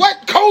that shit.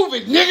 What?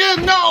 COVID,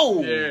 nigga?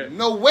 No. Yeah.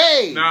 No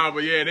way. Nah,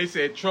 but yeah, they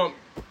said Trump,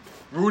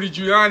 Rudy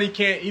Giuliani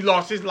he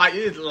lost his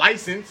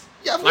license.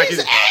 Yeah, like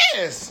his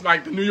ass.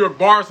 Like the New York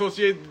Bar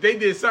Association, they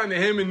did something to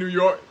him in New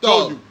York.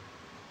 Told you.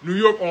 New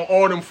York on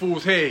all them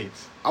fools'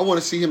 heads. I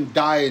want to see him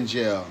die in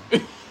jail.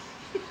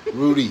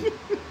 Rudy.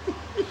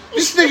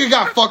 This nigga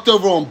got fucked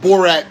over on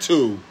Borat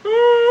too.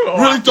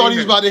 Really thought he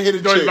was about to hit a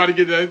chick. Thought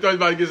he was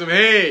about to get some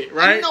head,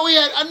 right? I know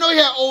he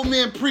had old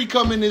man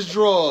pre-cum in his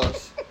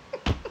drawers.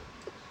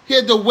 He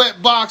had the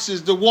wet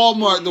boxes, the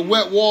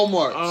wet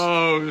Walmarts.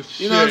 Oh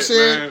shit. You know what I'm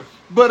saying? Man.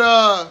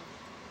 But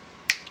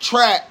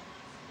Track,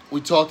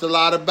 we talked a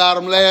lot about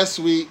him last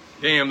week.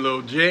 Damn,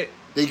 little jet.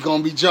 They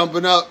gonna be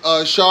jumping up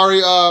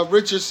Shari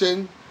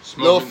Richardson,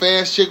 little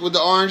fast chick with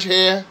the orange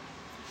hair.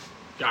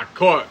 Got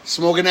caught.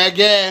 Smoking that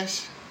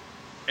gas.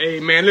 Hey,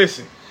 man,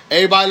 listen.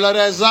 Everybody love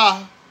that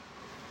Za.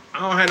 I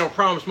don't have no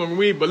problem smoking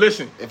weed, but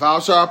listen. If I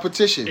was her, I'd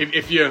petition.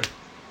 If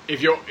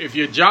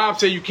your job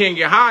say you can't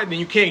get high, then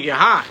you can't get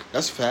high.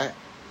 That's a fact.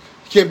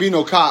 You can't be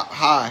no cop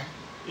high.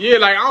 Yeah,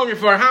 like, I don't give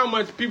a fuck how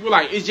much people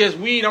like, it's just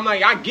weed. I'm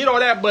like, I get all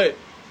that, but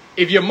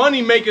if your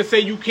money maker say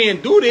you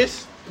can't do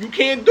this, you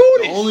can't do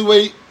this. The only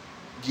way,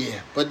 yeah.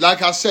 But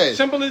like I said,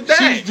 simple as that.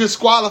 She's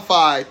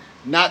disqualified,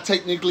 not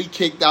technically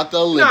kicked out the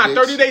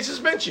Olympics. 30-day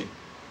suspension.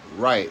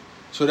 Right.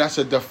 So that's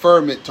a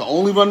deferment to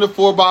only run the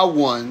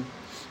 4x1.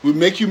 We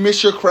make you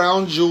miss your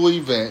crown jewel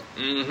event,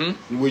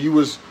 where you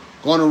was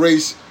going to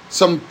race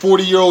some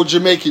 40-year-old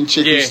Jamaican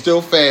chick who's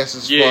still fast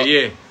as fuck.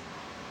 Yeah.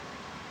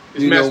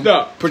 It's messed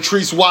up.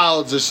 Patrice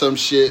Wilds or some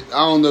shit.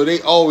 I don't know.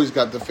 They always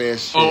got the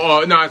fast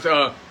shit. No,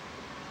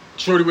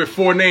 it's shorty with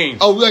 4 names.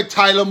 Oh, like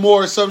Tyler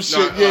Moore or some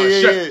shit.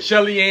 Yeah.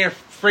 Shelly Ann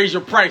Fraser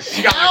Price.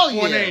 She got like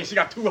 4 names. She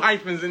got 2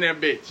 hyphens in that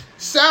bitch.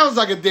 Sounds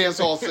like a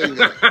dancehall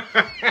singer.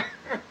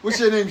 What's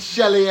your name?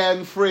 Shelly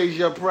Ann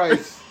Fraser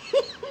Price.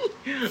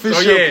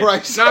 Fisher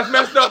Price. No, it's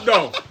messed up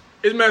though.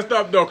 It's messed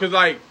up though, cause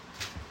like,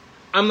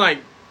 I'm like,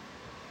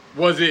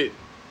 was it?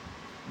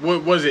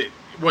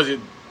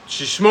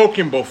 She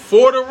smoking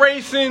before the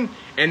racing,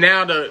 and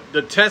now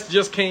the test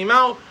just came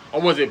out,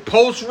 or was it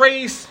post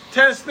race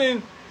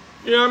testing?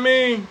 You know what I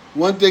mean?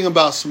 One thing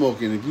about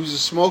smoking, if you're a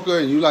smoker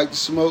and you like to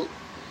smoke,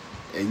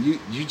 and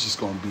you just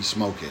gonna be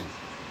smoking.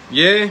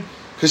 Yeah.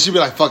 Cause she be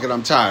like, fuck it,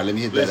 I'm tired. Let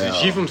me hit that out.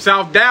 She from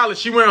South Dallas.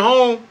 She went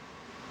home.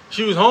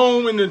 She was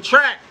home in the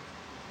track.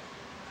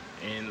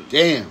 And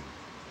damn.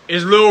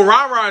 It's Lil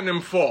Rara and them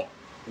fault.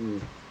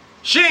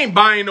 She ain't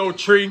buying no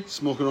tree.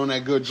 Smoking on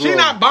that good drug. She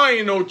not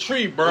buying no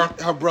tree, bro.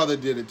 Her brother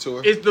did it to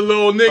her. It's the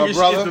little nigga. It's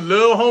the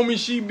little homie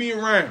she be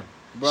around.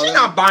 Brother? She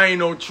not buying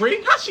no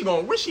tree. How she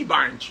going? Where she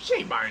buying? She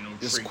ain't buying no tree.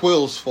 It's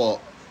Quill's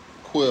fault.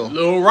 Quill.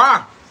 Lil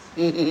Ra.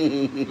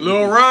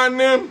 Lil Ra and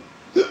them.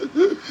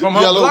 From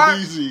her Yellow block.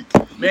 Beezy.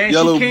 Man,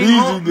 Yellow she came Beezy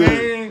home, did.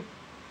 man.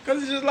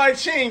 Cause it's just like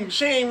she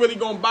ain't really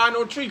gonna buy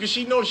no tree because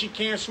she knows she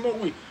can't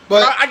smoke weed.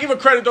 But I give her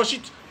credit though. She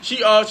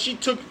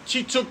took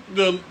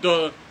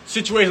the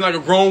situation like a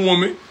grown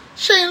woman.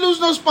 She ain't lose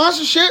no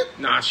sponsorship.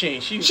 Nah, she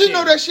ain't. She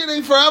know that shit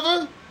ain't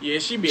forever. Yeah,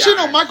 she be. She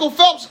know Michael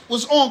Phelps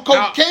was on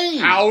cocaine.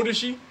 How old is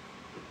she?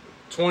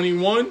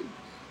 21.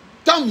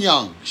 Dumb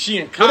young. She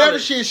in college. Whatever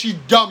she is, she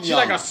dumb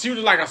young. She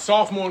was like a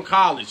sophomore in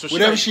college. So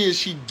whatever she is,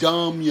 she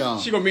dumb young.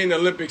 She gonna be in the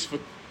Olympics for.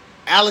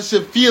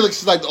 Allison Felix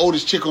is like the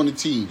oldest chick on the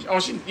team. Oh,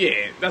 that's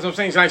what I'm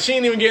saying. It's like she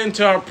ain't even getting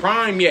into her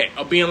prime yet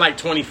of being like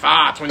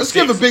 25, 26. Let's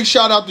give a big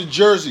shout out to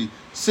Jersey,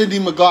 Cindy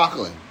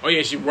McLaughlin. Oh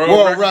yeah, she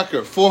world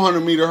record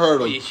 400-meter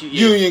hurdle.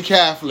 Union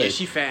Catholic. Yeah,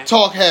 she fat.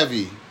 Talk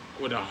heavy.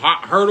 With the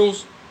hot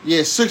hurdles.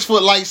 Yeah, 6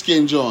 foot light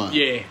skin joint.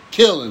 Yeah,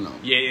 killing them.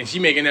 Yeah, and she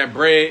making that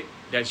bread.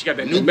 That she got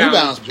that New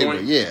Balance paper.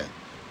 Yeah,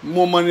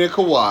 more money than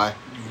Kawhi.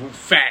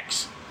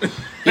 Facts. You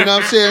know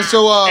what I'm saying?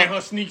 So and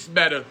her sneaks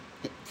better.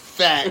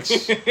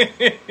 Facts.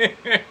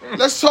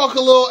 Let's talk a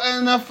little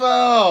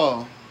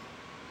NFL.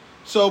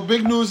 So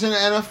big news in the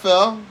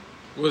NFL.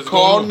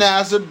 Carl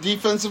Nassib,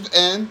 defensive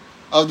end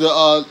of the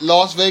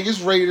Las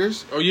Vegas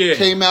Raiders. Oh yeah,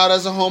 came out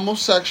as a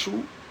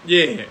homosexual.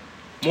 Yeah,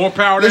 more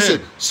power to him.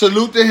 Listen,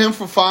 salute to him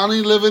for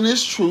finally living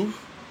his truth.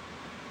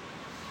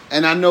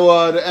 And I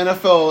know the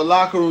NFL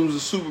locker room is a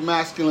super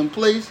masculine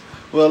place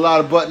where a lot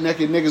of butt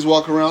naked niggas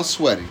walk around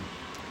sweating.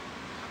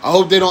 I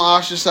hope they don't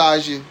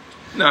ostracize you.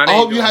 Nah, I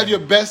hope you have your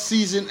best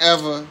season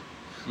ever.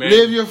 Man.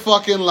 Live your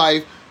fucking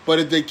life. But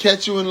if they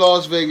catch you in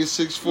Las Vegas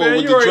 6'4"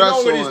 with the dress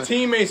on, his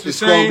teammates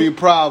it's going to be a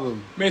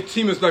problem. Man,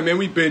 teammates like, man,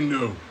 we been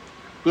new.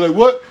 They're like,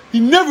 what?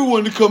 He never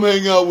wanted to come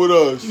hang out with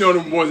us. You know,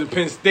 them boys in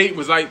Penn State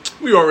was like,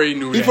 we already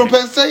knew that. He from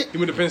Penn State? He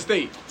went to Penn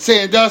State.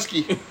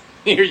 Sandusky.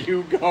 Here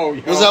you go,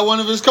 yo. Was that one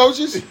of his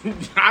coaches?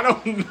 I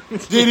don't know.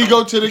 Did he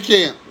go to the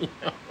camp?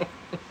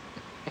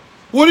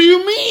 What do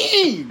you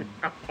mean?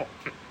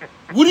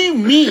 What do you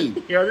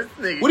mean? Yo, this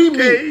nigga what do you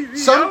crazy, mean?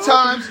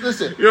 Sometimes,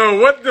 listen. Yo,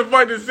 what the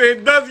fuck is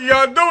Sandusky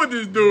y'all do with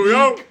this dude,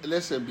 yo?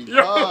 Listen,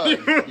 because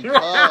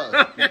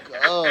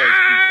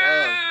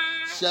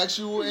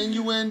sexual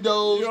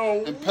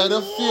innuendos and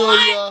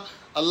pedophilia,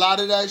 a lot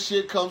of that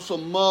shit comes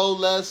from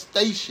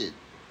molestation.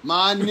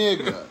 My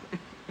nigga.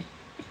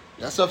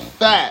 That's a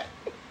fact.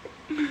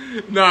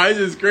 Nah, it's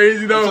just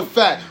crazy though. That's a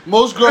fact.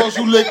 Most girls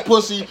who lick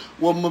pussy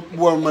were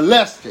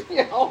molested.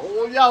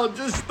 Yo,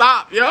 just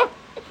stop, yo.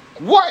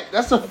 What?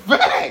 That's a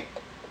fact.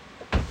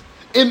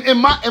 In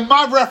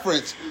my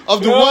reference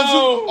of the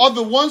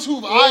ones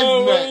who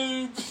I've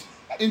met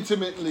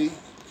intimately.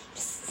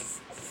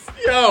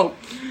 Yo,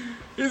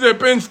 he's at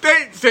Penn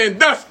State,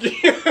 Sandusky.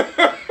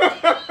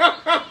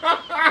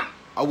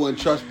 I wouldn't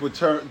trust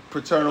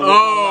paternal.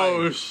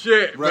 Oh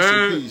shit, Rest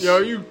man. in peace. Yo,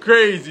 you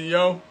crazy,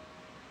 yo.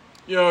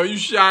 Yo, you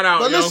shout out.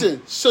 But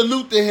listen,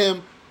 salute to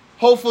him.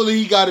 Hopefully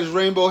he got his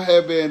rainbow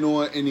headband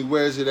on and he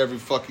wears it every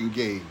fucking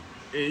game.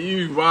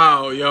 You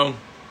wow, yo.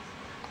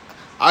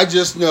 I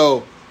just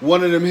know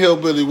one of them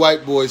hillbilly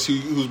white boys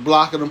who's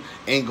blocking them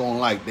ain't gonna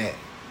like that.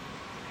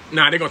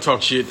 Nah, they gonna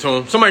talk shit to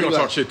him. Somebody gonna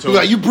talk shit to him.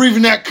 Like, you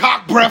breathing that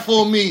cock breath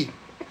on me.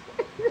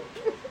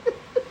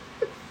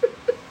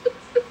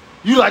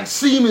 You like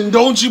semen,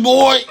 don't you,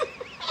 boy?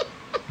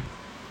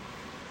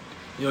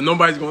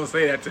 Nobody's gonna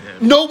say that to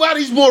him.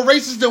 Nobody's more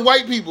racist than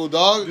white people,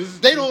 dog.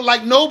 They don't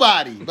like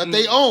nobody, but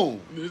they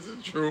own. This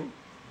is true.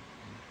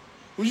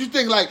 What you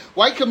think? Like,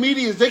 white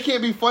comedians, they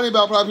can't be funny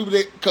about black people.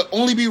 They could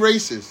only be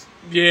racist.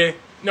 Yeah.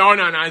 No.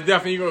 It's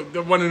definitely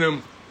one of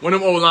them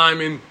old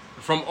linemen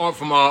from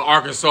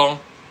Arkansas.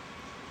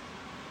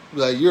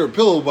 Like, you're a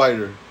pillow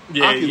biter.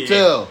 Yeah, I can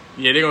tell.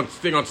 Yeah, they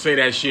gonna say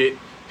that shit.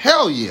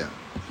 Hell yeah.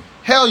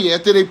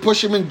 After they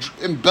push him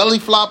and belly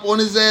flop on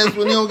his ass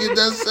when he don't get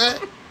that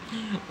set.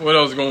 What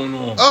else going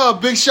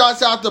on? Big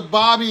shouts out to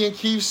Bobby and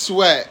Keith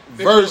Sweat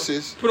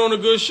versus. Put on a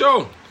good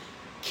show.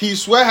 Keith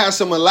Sweat had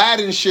some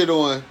Aladdin shit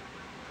on.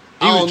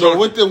 I don't know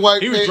what the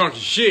white. He was drunk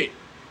as shit.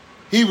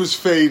 He was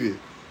faded.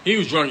 He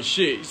was drunk as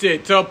shit. He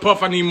said, "Tell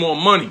Puff I need more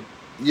money."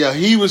 Yeah,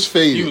 he was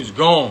faded. He was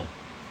gone.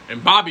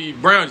 And Bobby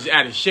Brown just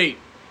out of shape.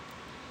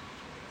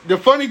 The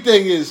funny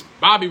thing is,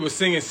 Bobby was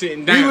singing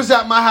sitting down. We was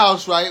at my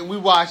house, right? And we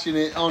watching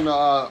it on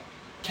the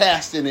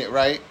casting it,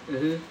 right?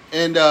 Mm-hmm.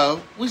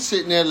 And we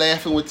sitting there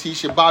laughing with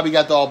Tisha. Bobby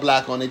got the all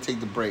black on. They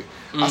take the break.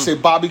 I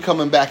said, Bobby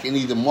coming back in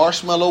either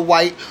Marshmallow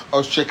White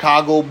or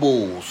Chicago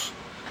Bulls.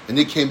 And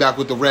they came back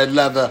with the red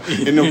leather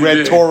and the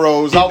red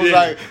Toros. I was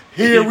like,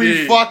 here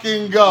we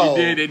fucking go.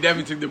 He did. They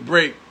definitely took the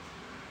break.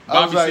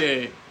 Bobby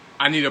said,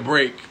 I need a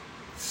break.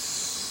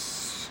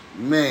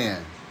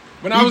 Man.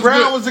 When I was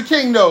Brown was the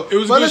king, though. It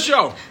was a good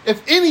show.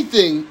 If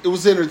anything, it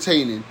was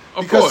entertaining.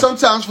 Of because course.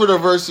 Sometimes for the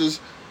verses,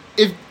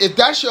 if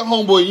that's your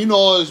homeboy, you know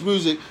all his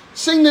music,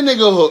 sing the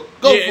nigga hook.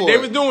 Go for it. They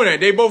were doing that.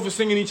 They both were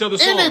singing each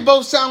other's songs. And they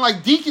both sound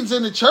like deacons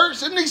in the church.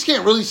 Them niggas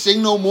can't really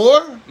sing no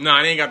more.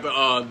 Nah, they ain't got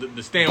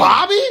the stand.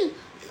 Bobby?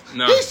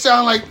 Nah. He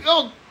sound like,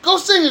 go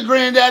sing it,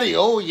 granddaddy.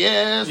 Oh,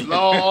 yes,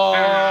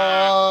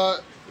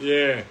 Lord.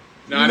 Yeah.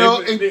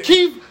 Nah, and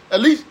Keith,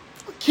 at least...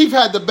 Keith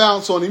had the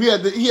bounce on him. He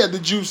had the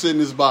juice in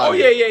his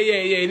body. Oh,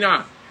 yeah.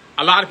 Nah.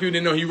 A lot of people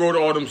didn't know he wrote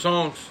all them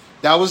songs.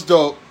 That was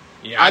dope.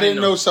 Yeah, I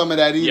didn't know some of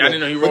that either. Yeah, I didn't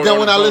know he wrote But then all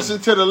when them I songs.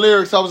 listened to the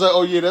lyrics, I was like,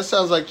 oh, yeah, that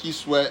sounds like Keith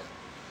Sweat.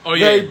 Oh,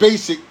 yeah. Very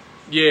basic.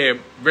 Yeah,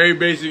 very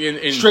basic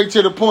and straight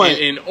to the point.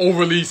 And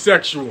overly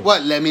sexual.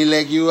 What? Let me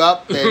leg you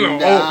up and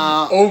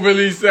down.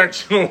 Overly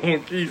sexual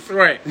Keith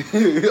Sweat.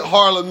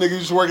 Harlem nigga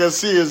used to work at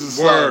Sears and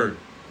stuff.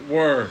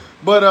 Word.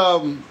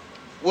 But,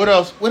 what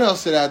else? What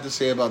else did I have to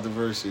say about the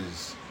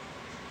verses?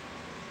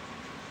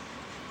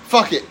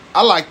 Fuck it.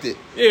 I liked it.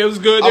 Yeah, it was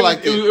good. I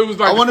liked it. It was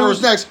like I wonder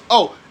what's next.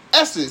 Oh,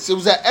 Essence. It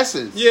was at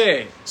Essence.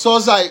 Yeah. So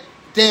it's like,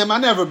 damn, I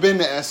never been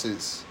to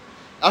Essence.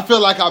 I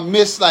feel like I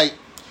missed like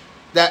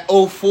that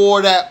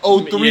 04, that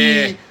 03.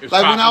 Yeah,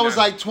 like when I was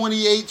like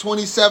 28,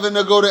 27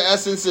 to go to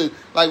Essence and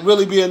like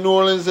really be in New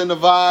Orleans in the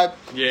vibe.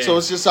 Yeah. So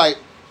it's just like,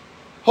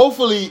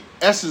 hopefully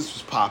Essence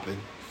was popping.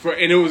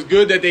 And it was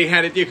good that they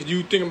had it there because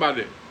you think about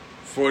it.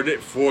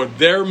 For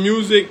their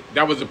music,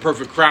 that was the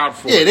perfect crowd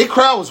for it. Yeah, their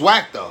crowd was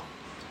whack though.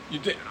 You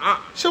think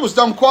shit was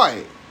dumb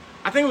quiet.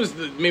 I think it was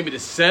maybe the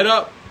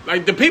setup.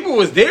 Like the people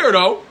was there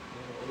though.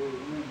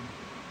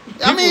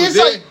 I mean, it's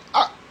there.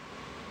 Like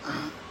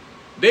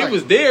they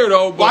was there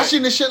though. But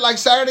watching the shit like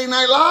Saturday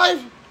Night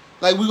Live,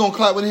 like we gonna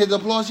clap when they hit the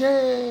applause.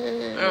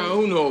 Yeah.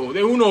 Who knows?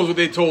 Who knows what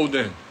they told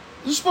them?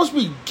 You're supposed to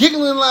be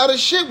giggling loud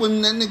as shit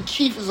when that nigga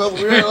Keith is over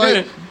here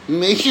like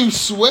make you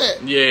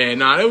sweat. Yeah,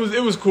 nah,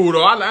 it was cool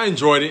though. I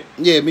enjoyed it.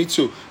 Yeah, me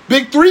too.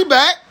 Big Three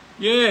back.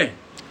 Yeah.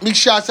 Big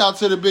shouts out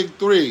to the Big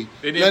Three.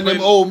 Letting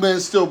them old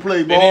men still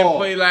play ball. They didn't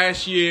play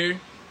last year.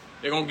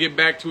 They're going to get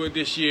back to it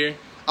this year.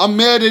 I'm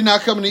mad they're not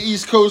coming to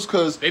East Coast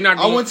because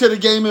I went to the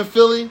game in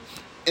Philly,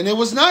 and it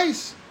was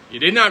nice. Yeah,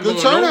 they're not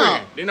going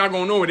nowhere. They're not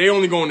going nowhere. They're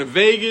only going to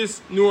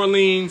Vegas, New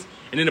Orleans,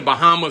 and then the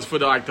Bahamas for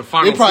the final They're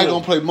probably four.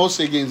 going to play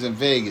most of their games in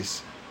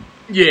Vegas.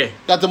 Yeah.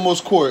 Got the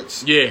most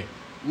courts. Yeah.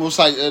 Most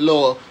like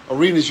little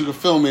arenas you can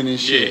film in and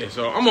shit. Yeah,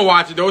 so I'm going to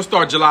watch it, though. It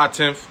starts July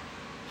 10th.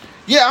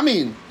 Yeah, I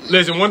mean...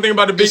 Listen, one thing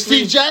about the Big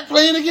Three... Is Steve Jack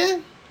playing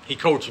again? He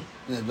coaching.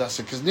 Yeah, that's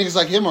it, because niggas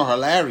like him are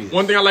hilarious.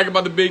 One thing I like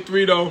about the Big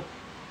Three, though,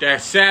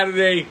 that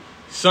Saturday,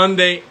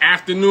 Sunday,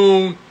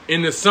 afternoon,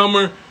 in the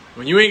summer,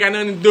 when you ain't got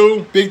nothing to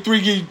do... Big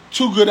Three give you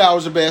 2 good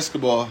hours of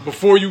basketball.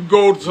 Before you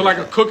go to like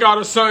a cookout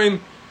or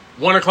something,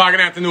 1 o'clock in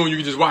the afternoon, you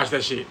can just watch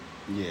that shit.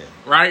 Yeah.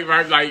 Right?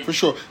 Like for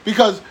sure.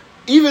 Because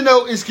even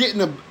though it's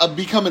getting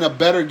becoming a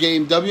better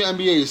game,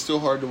 WNBA is still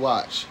hard to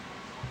watch.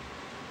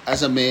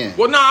 As a man.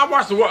 Well, no, I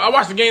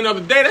watched the game the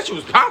other day. That shit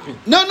was popping.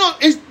 No,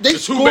 they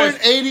scored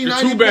 80, 90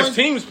 The two best points.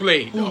 teams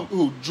played.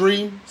 Who?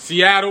 Dream?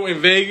 Seattle and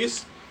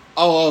Vegas.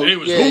 Oh, they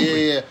was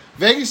yeah.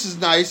 Vegas is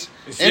nice.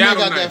 And they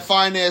got that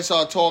fine-ass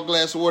tall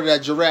glass of water,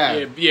 that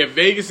giraffe. Yeah,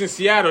 Vegas and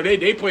Seattle,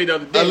 they played the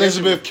other day.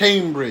 Elizabeth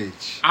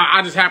Cambridge.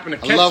 I just happened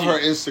to catch it. I love her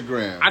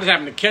Instagram. I just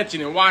happened to catch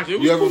it and watch it.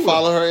 You ever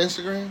follow her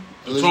Instagram?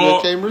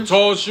 Elizabeth Cambridge?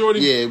 Tall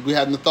shorty? Yeah, we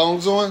having the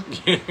thongs on.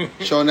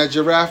 Showing that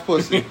giraffe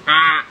pussy.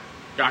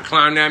 Gotta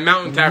climb that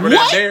mountain, tackle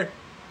that bear.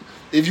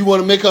 If you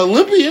want to make an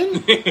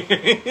Olympian.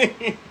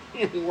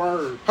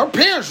 Word. Her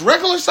parents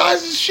regular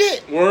size as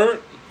shit. Word.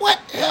 What?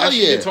 Hell How'd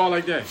she yeah. get tall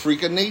like that?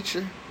 Freak of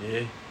nature.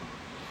 Yeah.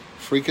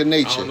 Freak of I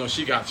nature. don't know.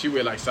 She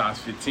wear like size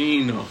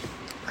 15 though.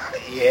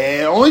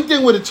 Yeah, only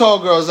thing with a tall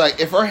girl is like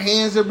if her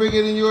hands are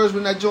bigger than yours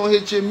when that joint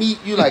hits your meat,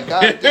 you like,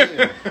 God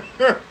damn.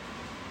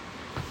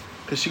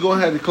 Cause she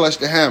gonna have to clutch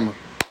the hammer.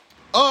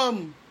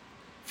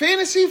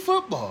 Fantasy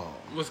football.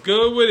 What's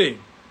good with it?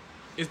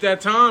 It's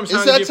that time. It's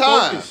that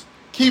time. Focused.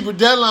 Keep a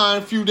deadline,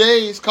 a few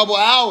days, couple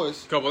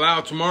hours. Couple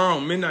hours tomorrow,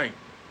 midnight.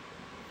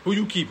 Who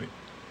you keeping?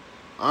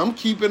 I'm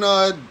keeping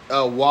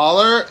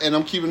Waller and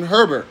I'm keeping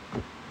Herbert.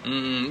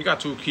 You got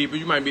two keepers.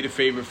 You might be the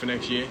favorite for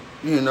next year.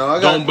 You know,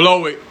 don't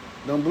blow it.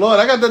 Don't blow it.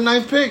 I got the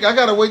 9th pick. I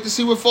gotta wait to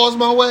see what falls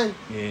my way.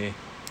 Yeah,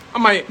 I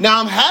might. Now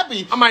I'm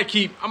happy. I might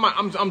keep.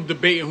 I'm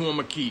debating who I'm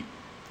gonna keep.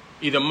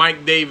 Either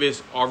Mike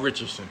Davis or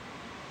Richardson.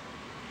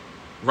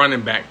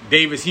 Running back.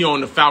 Davis, he on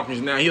the Falcons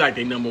now. He like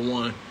they number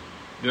one.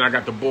 Then I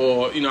got the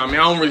ball. You know what I mean?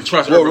 I don't really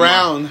trust What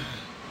round?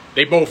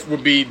 They both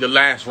would be the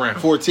last round.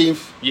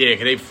 14th? Yeah,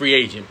 because they free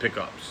agent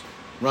pickups.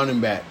 Running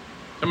back.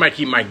 I might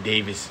keep Mike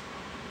Davis.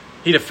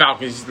 He the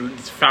Falcons. He's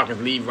the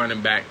Falcons lead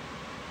running back.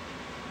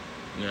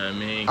 You know what I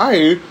mean? I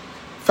hear you.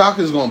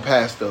 Falcons going to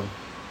pass, though.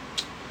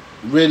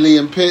 Ridley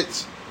and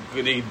Pitts.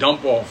 They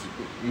dump off.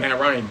 Matt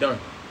Ryan done.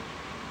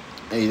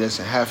 Hey,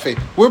 listen, have faith.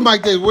 Where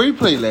Mike Davis, where he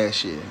played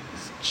last year?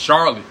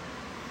 Charlotte.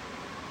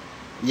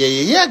 Yeah,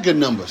 he had good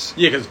numbers.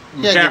 Yeah, because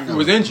McCaffrey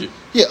was injured.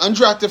 Yeah,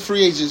 undrafted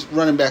free agents,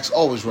 running backs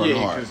always run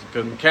hard. Yeah,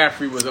 because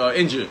McCaffrey was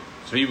injured,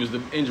 so he was the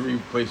injury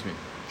replacement.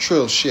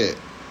 Trill shit.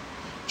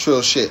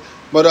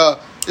 But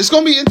it's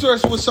gonna be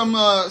interesting with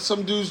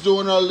some dudes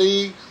doing our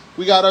league.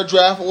 We got our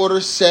draft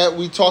order set.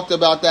 We talked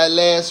about that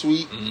last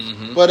week.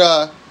 Mm-hmm.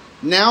 But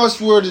now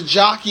it's where the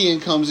jockeying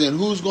comes in.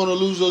 Who's gonna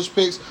lose those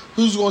picks?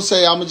 Who's gonna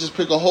say I'm gonna just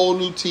pick a whole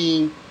new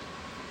team?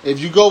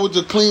 If you go with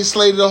the clean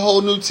slate of the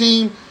whole new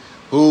team,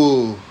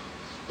 ooh.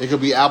 It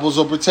could be apples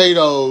or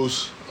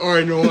potatoes. I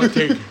already know who I'm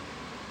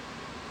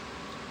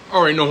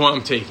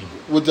taking.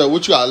 With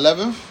what you got,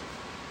 11th?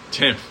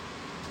 10th.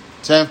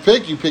 10th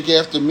pick, you pick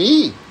after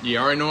me.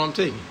 Yeah, I already know who I'm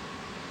taking.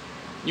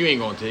 You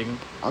ain't gonna take him.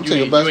 I'm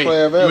taking best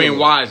player available. You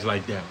ain't wise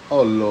like that.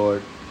 Oh,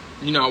 Lord.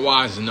 You're not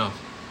wise enough.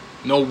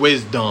 No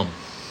wisdom.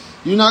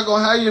 You're not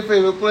gonna have your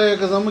favorite player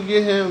because I'm gonna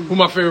get him. Who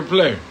my favorite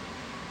player?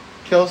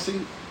 Kelsey.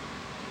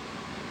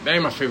 That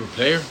ain't my favorite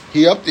player.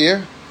 He up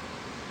there.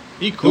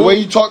 He cool. The way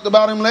you talked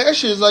about him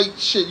last year is like,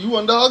 shit, you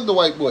wanted to hug the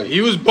white boy.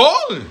 He was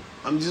balling.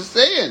 I'm just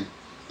saying.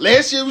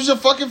 Last year was your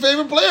fucking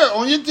favorite player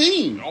on your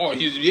team. Oh,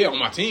 on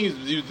my team.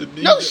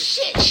 No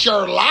shit,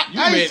 Sherlock.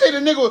 I didn't say the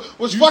nigga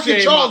was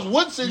fucking Charles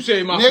Woodson. You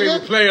say my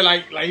favorite player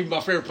like he's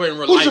my favorite player in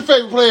real life. Who's your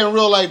favorite player in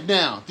real life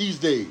now, these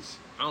days?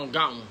 I don't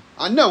got one.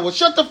 I know. Well,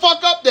 shut the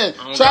fuck up then.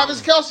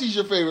 Travis Kelce's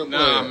your favorite player.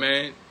 Nah,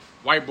 man.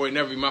 White boy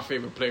never be my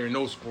favorite player in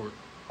no sport.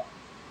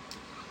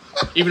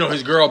 Even though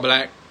his girl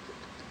black.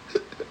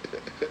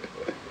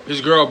 His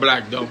girl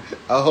black, though.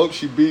 I hope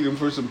she beat him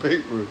for some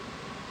paper.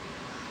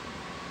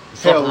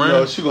 Hell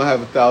no, she gonna have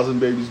 1,000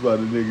 babies by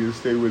the nigga and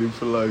stay with him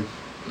for life.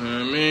 You know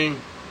what I mean?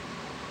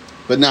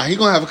 But now he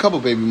gonna have a couple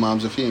baby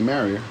moms if he ain't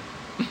marry her.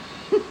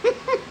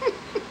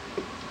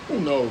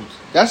 Who knows?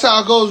 That's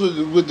how it goes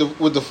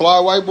with the fly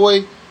white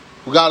boy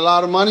who got a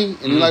lot of money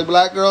and he like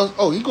black girls.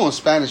 Oh, he going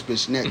Spanish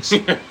bitch next.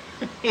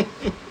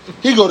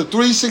 He go to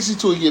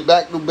 362 and get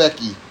back to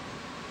Becky.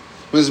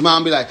 When his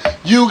mom be like,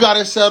 you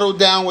gotta settle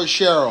down with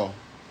Cheryl.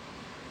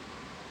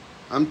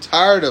 I'm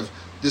tired of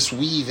this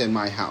weave in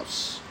my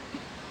house.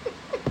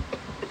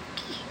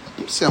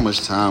 See how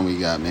much time we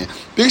got, man.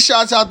 Big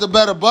shouts out to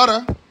Better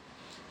Butter.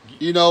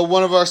 You know,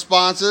 one of our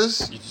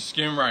sponsors. Get your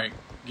skin right.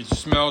 Get your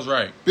smells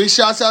right. Big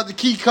shouts out to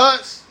Key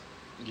Cuts.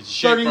 Get your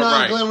shape 39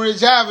 right. Glen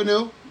Ridge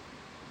Avenue,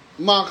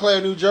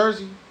 Montclair, New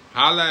Jersey.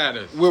 Holla at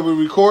us. Where we're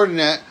recording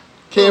at.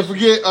 Can't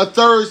forget a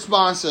third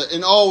sponsor,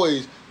 and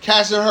always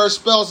casting her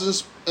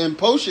spells and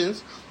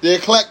potions. The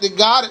Eclectic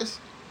Goddess.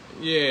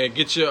 Yeah,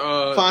 get your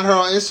find her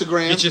on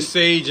Instagram. Get your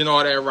sage and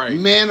all that right.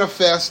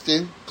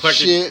 Manifesting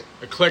shit.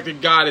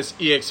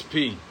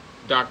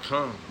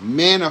 EclecticGoddessEXP.com.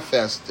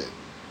 Manifesting.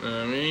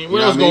 I mean,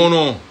 what else going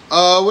on?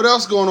 What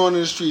else going on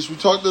in the streets? We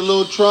talked to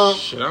Lil Trump.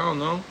 Shit, I don't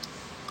know.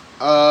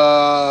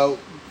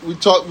 We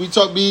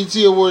talked BET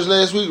Awards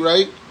last week,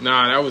 right?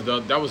 Nah,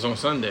 that was on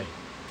Sunday.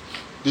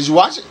 Did you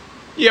watch it?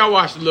 Yeah, I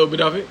watched a little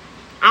bit of it.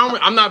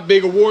 I'm not a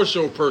big award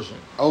show person.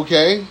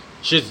 Okay.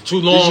 Shit's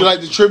too long. Did you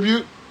like the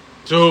tribute?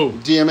 To who?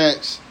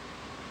 DMX.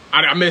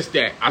 I missed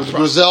that.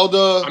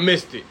 Griselda. I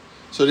missed it.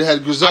 So they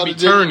had Griselda. I be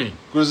turning.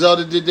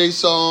 Griselda did their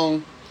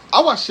song.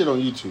 I watched shit on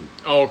YouTube.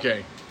 Oh,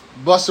 okay.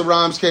 Busta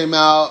Rhymes came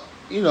out.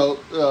 You know.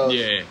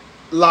 Yeah.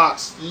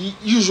 Lots. The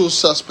usual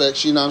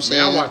suspects. You know what I'm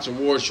saying? Man, I watch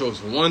award shows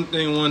for one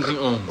thing only.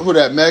 Who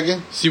that?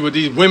 Megan. See what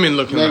these women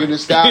looking like. Megan Thee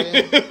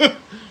Stallion.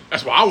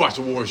 That's why I watch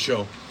the award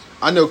show.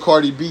 I know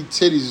Cardi B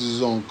titties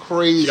is on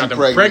crazy. She got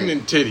them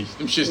pregnant titties.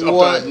 Them shit's up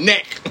her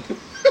neck.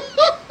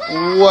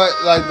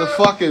 What? Like the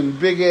fucking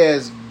big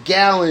ass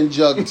gallon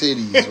jug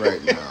titties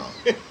right now.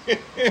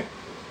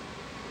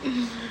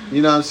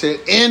 You know what I'm saying?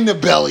 In the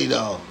belly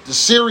though. The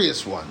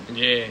serious one.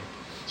 Yeah.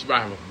 She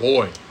might have a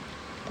boy.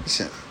 He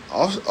said,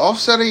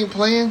 Offset ain't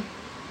playing.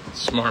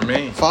 Smart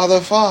man. Father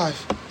of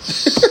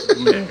 5.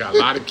 Man, got a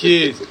lot of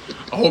kids.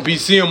 I hope he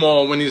see them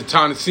all when it's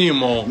time to see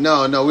them all.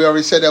 No, we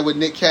already said that with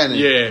Nick Cannon.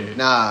 Yeah.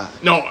 Nah.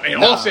 No,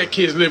 and Offset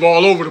kids live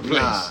all over the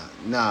place.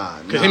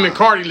 Nah. Because him and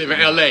Cardi live in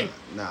L.A.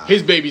 Nah.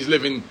 His babies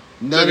live in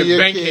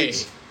Bankhead.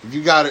 Kids, if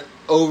you got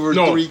over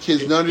 3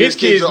 kids, none of your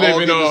kids are all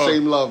getting the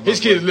same love. His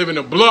kids live in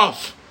a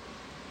Bluff.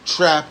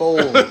 Trap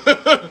old.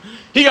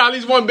 He got at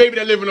least one baby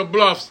that live in a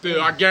Bluff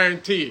still. I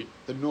guarantee it.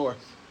 The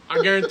North.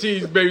 I guarantee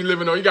his baby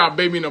living on. He got a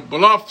baby in a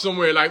Bluff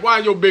somewhere. Like, why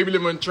is your baby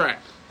living on track?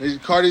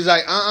 Cardi's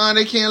like,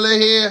 they can't live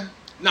here.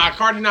 Nah,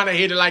 Cardi not a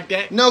hater like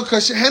that. No,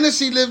 because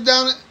Hennessy lived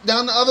down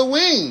the other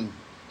wing.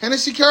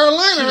 Hennessy,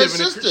 Carolina, her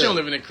sister. She don't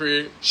live in a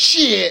crib.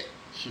 Shit.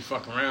 She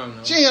fuck around,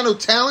 though. She ain't got no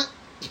talent.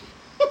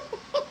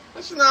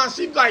 Nah,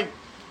 she like,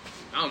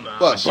 I don't know.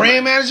 What,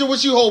 brand manager?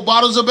 What, you hold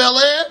bottles of Bel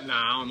Air? Nah,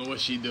 I don't know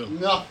what she do.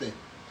 Nothing.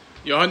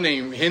 Yo, her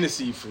name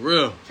Hennessy, for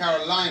real.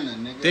 Carolina,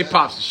 nigga. They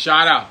pops a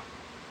shot out.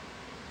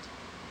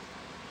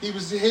 He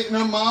was hitting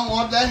her mom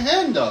off that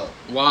hand, though.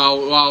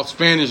 Wild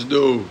Spanish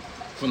dude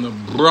from the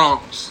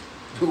Bronx.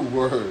 Good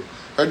word.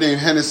 Her name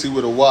Hennessy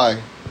with a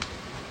Y.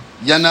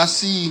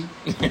 Yanasi.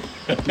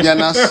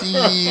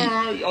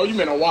 Oh, you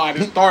meant a Y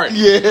to start.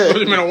 Yeah.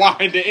 You meant a Y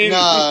at the end.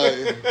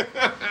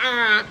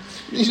 Nah.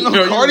 You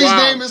know, Cardi's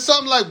name is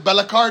something like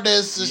Bella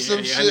Cardes or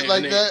some shit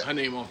like that. Her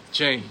name off the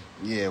chain.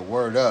 Yeah,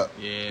 word up.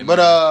 Yeah, but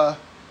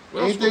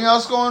anything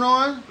else going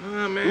on?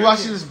 Man, we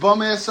watching this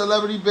bum ass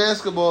celebrity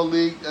basketball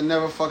league I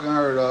never fucking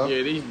heard of.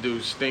 Yeah, these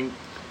dudes stink.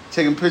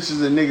 Taking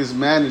pictures of niggas'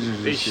 managers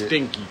and they shit.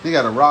 Stinky. They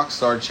got a rock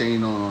star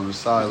chain on the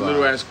sideline.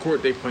 Little ass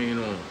court they playing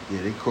on.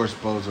 Yeah, they course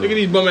both. Look at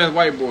these bum ass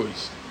white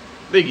boys.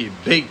 They get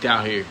baked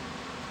out here.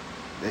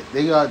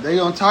 They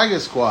on Tiger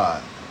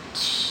Squad.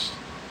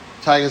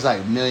 Tiger's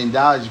like $1 million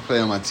you play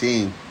on my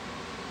team.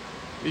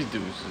 These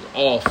dudes is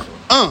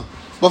awful.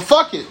 But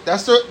fuck it.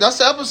 That's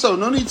the episode.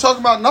 No need to talk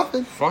about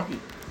nothing. Fuck it.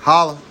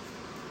 Holla.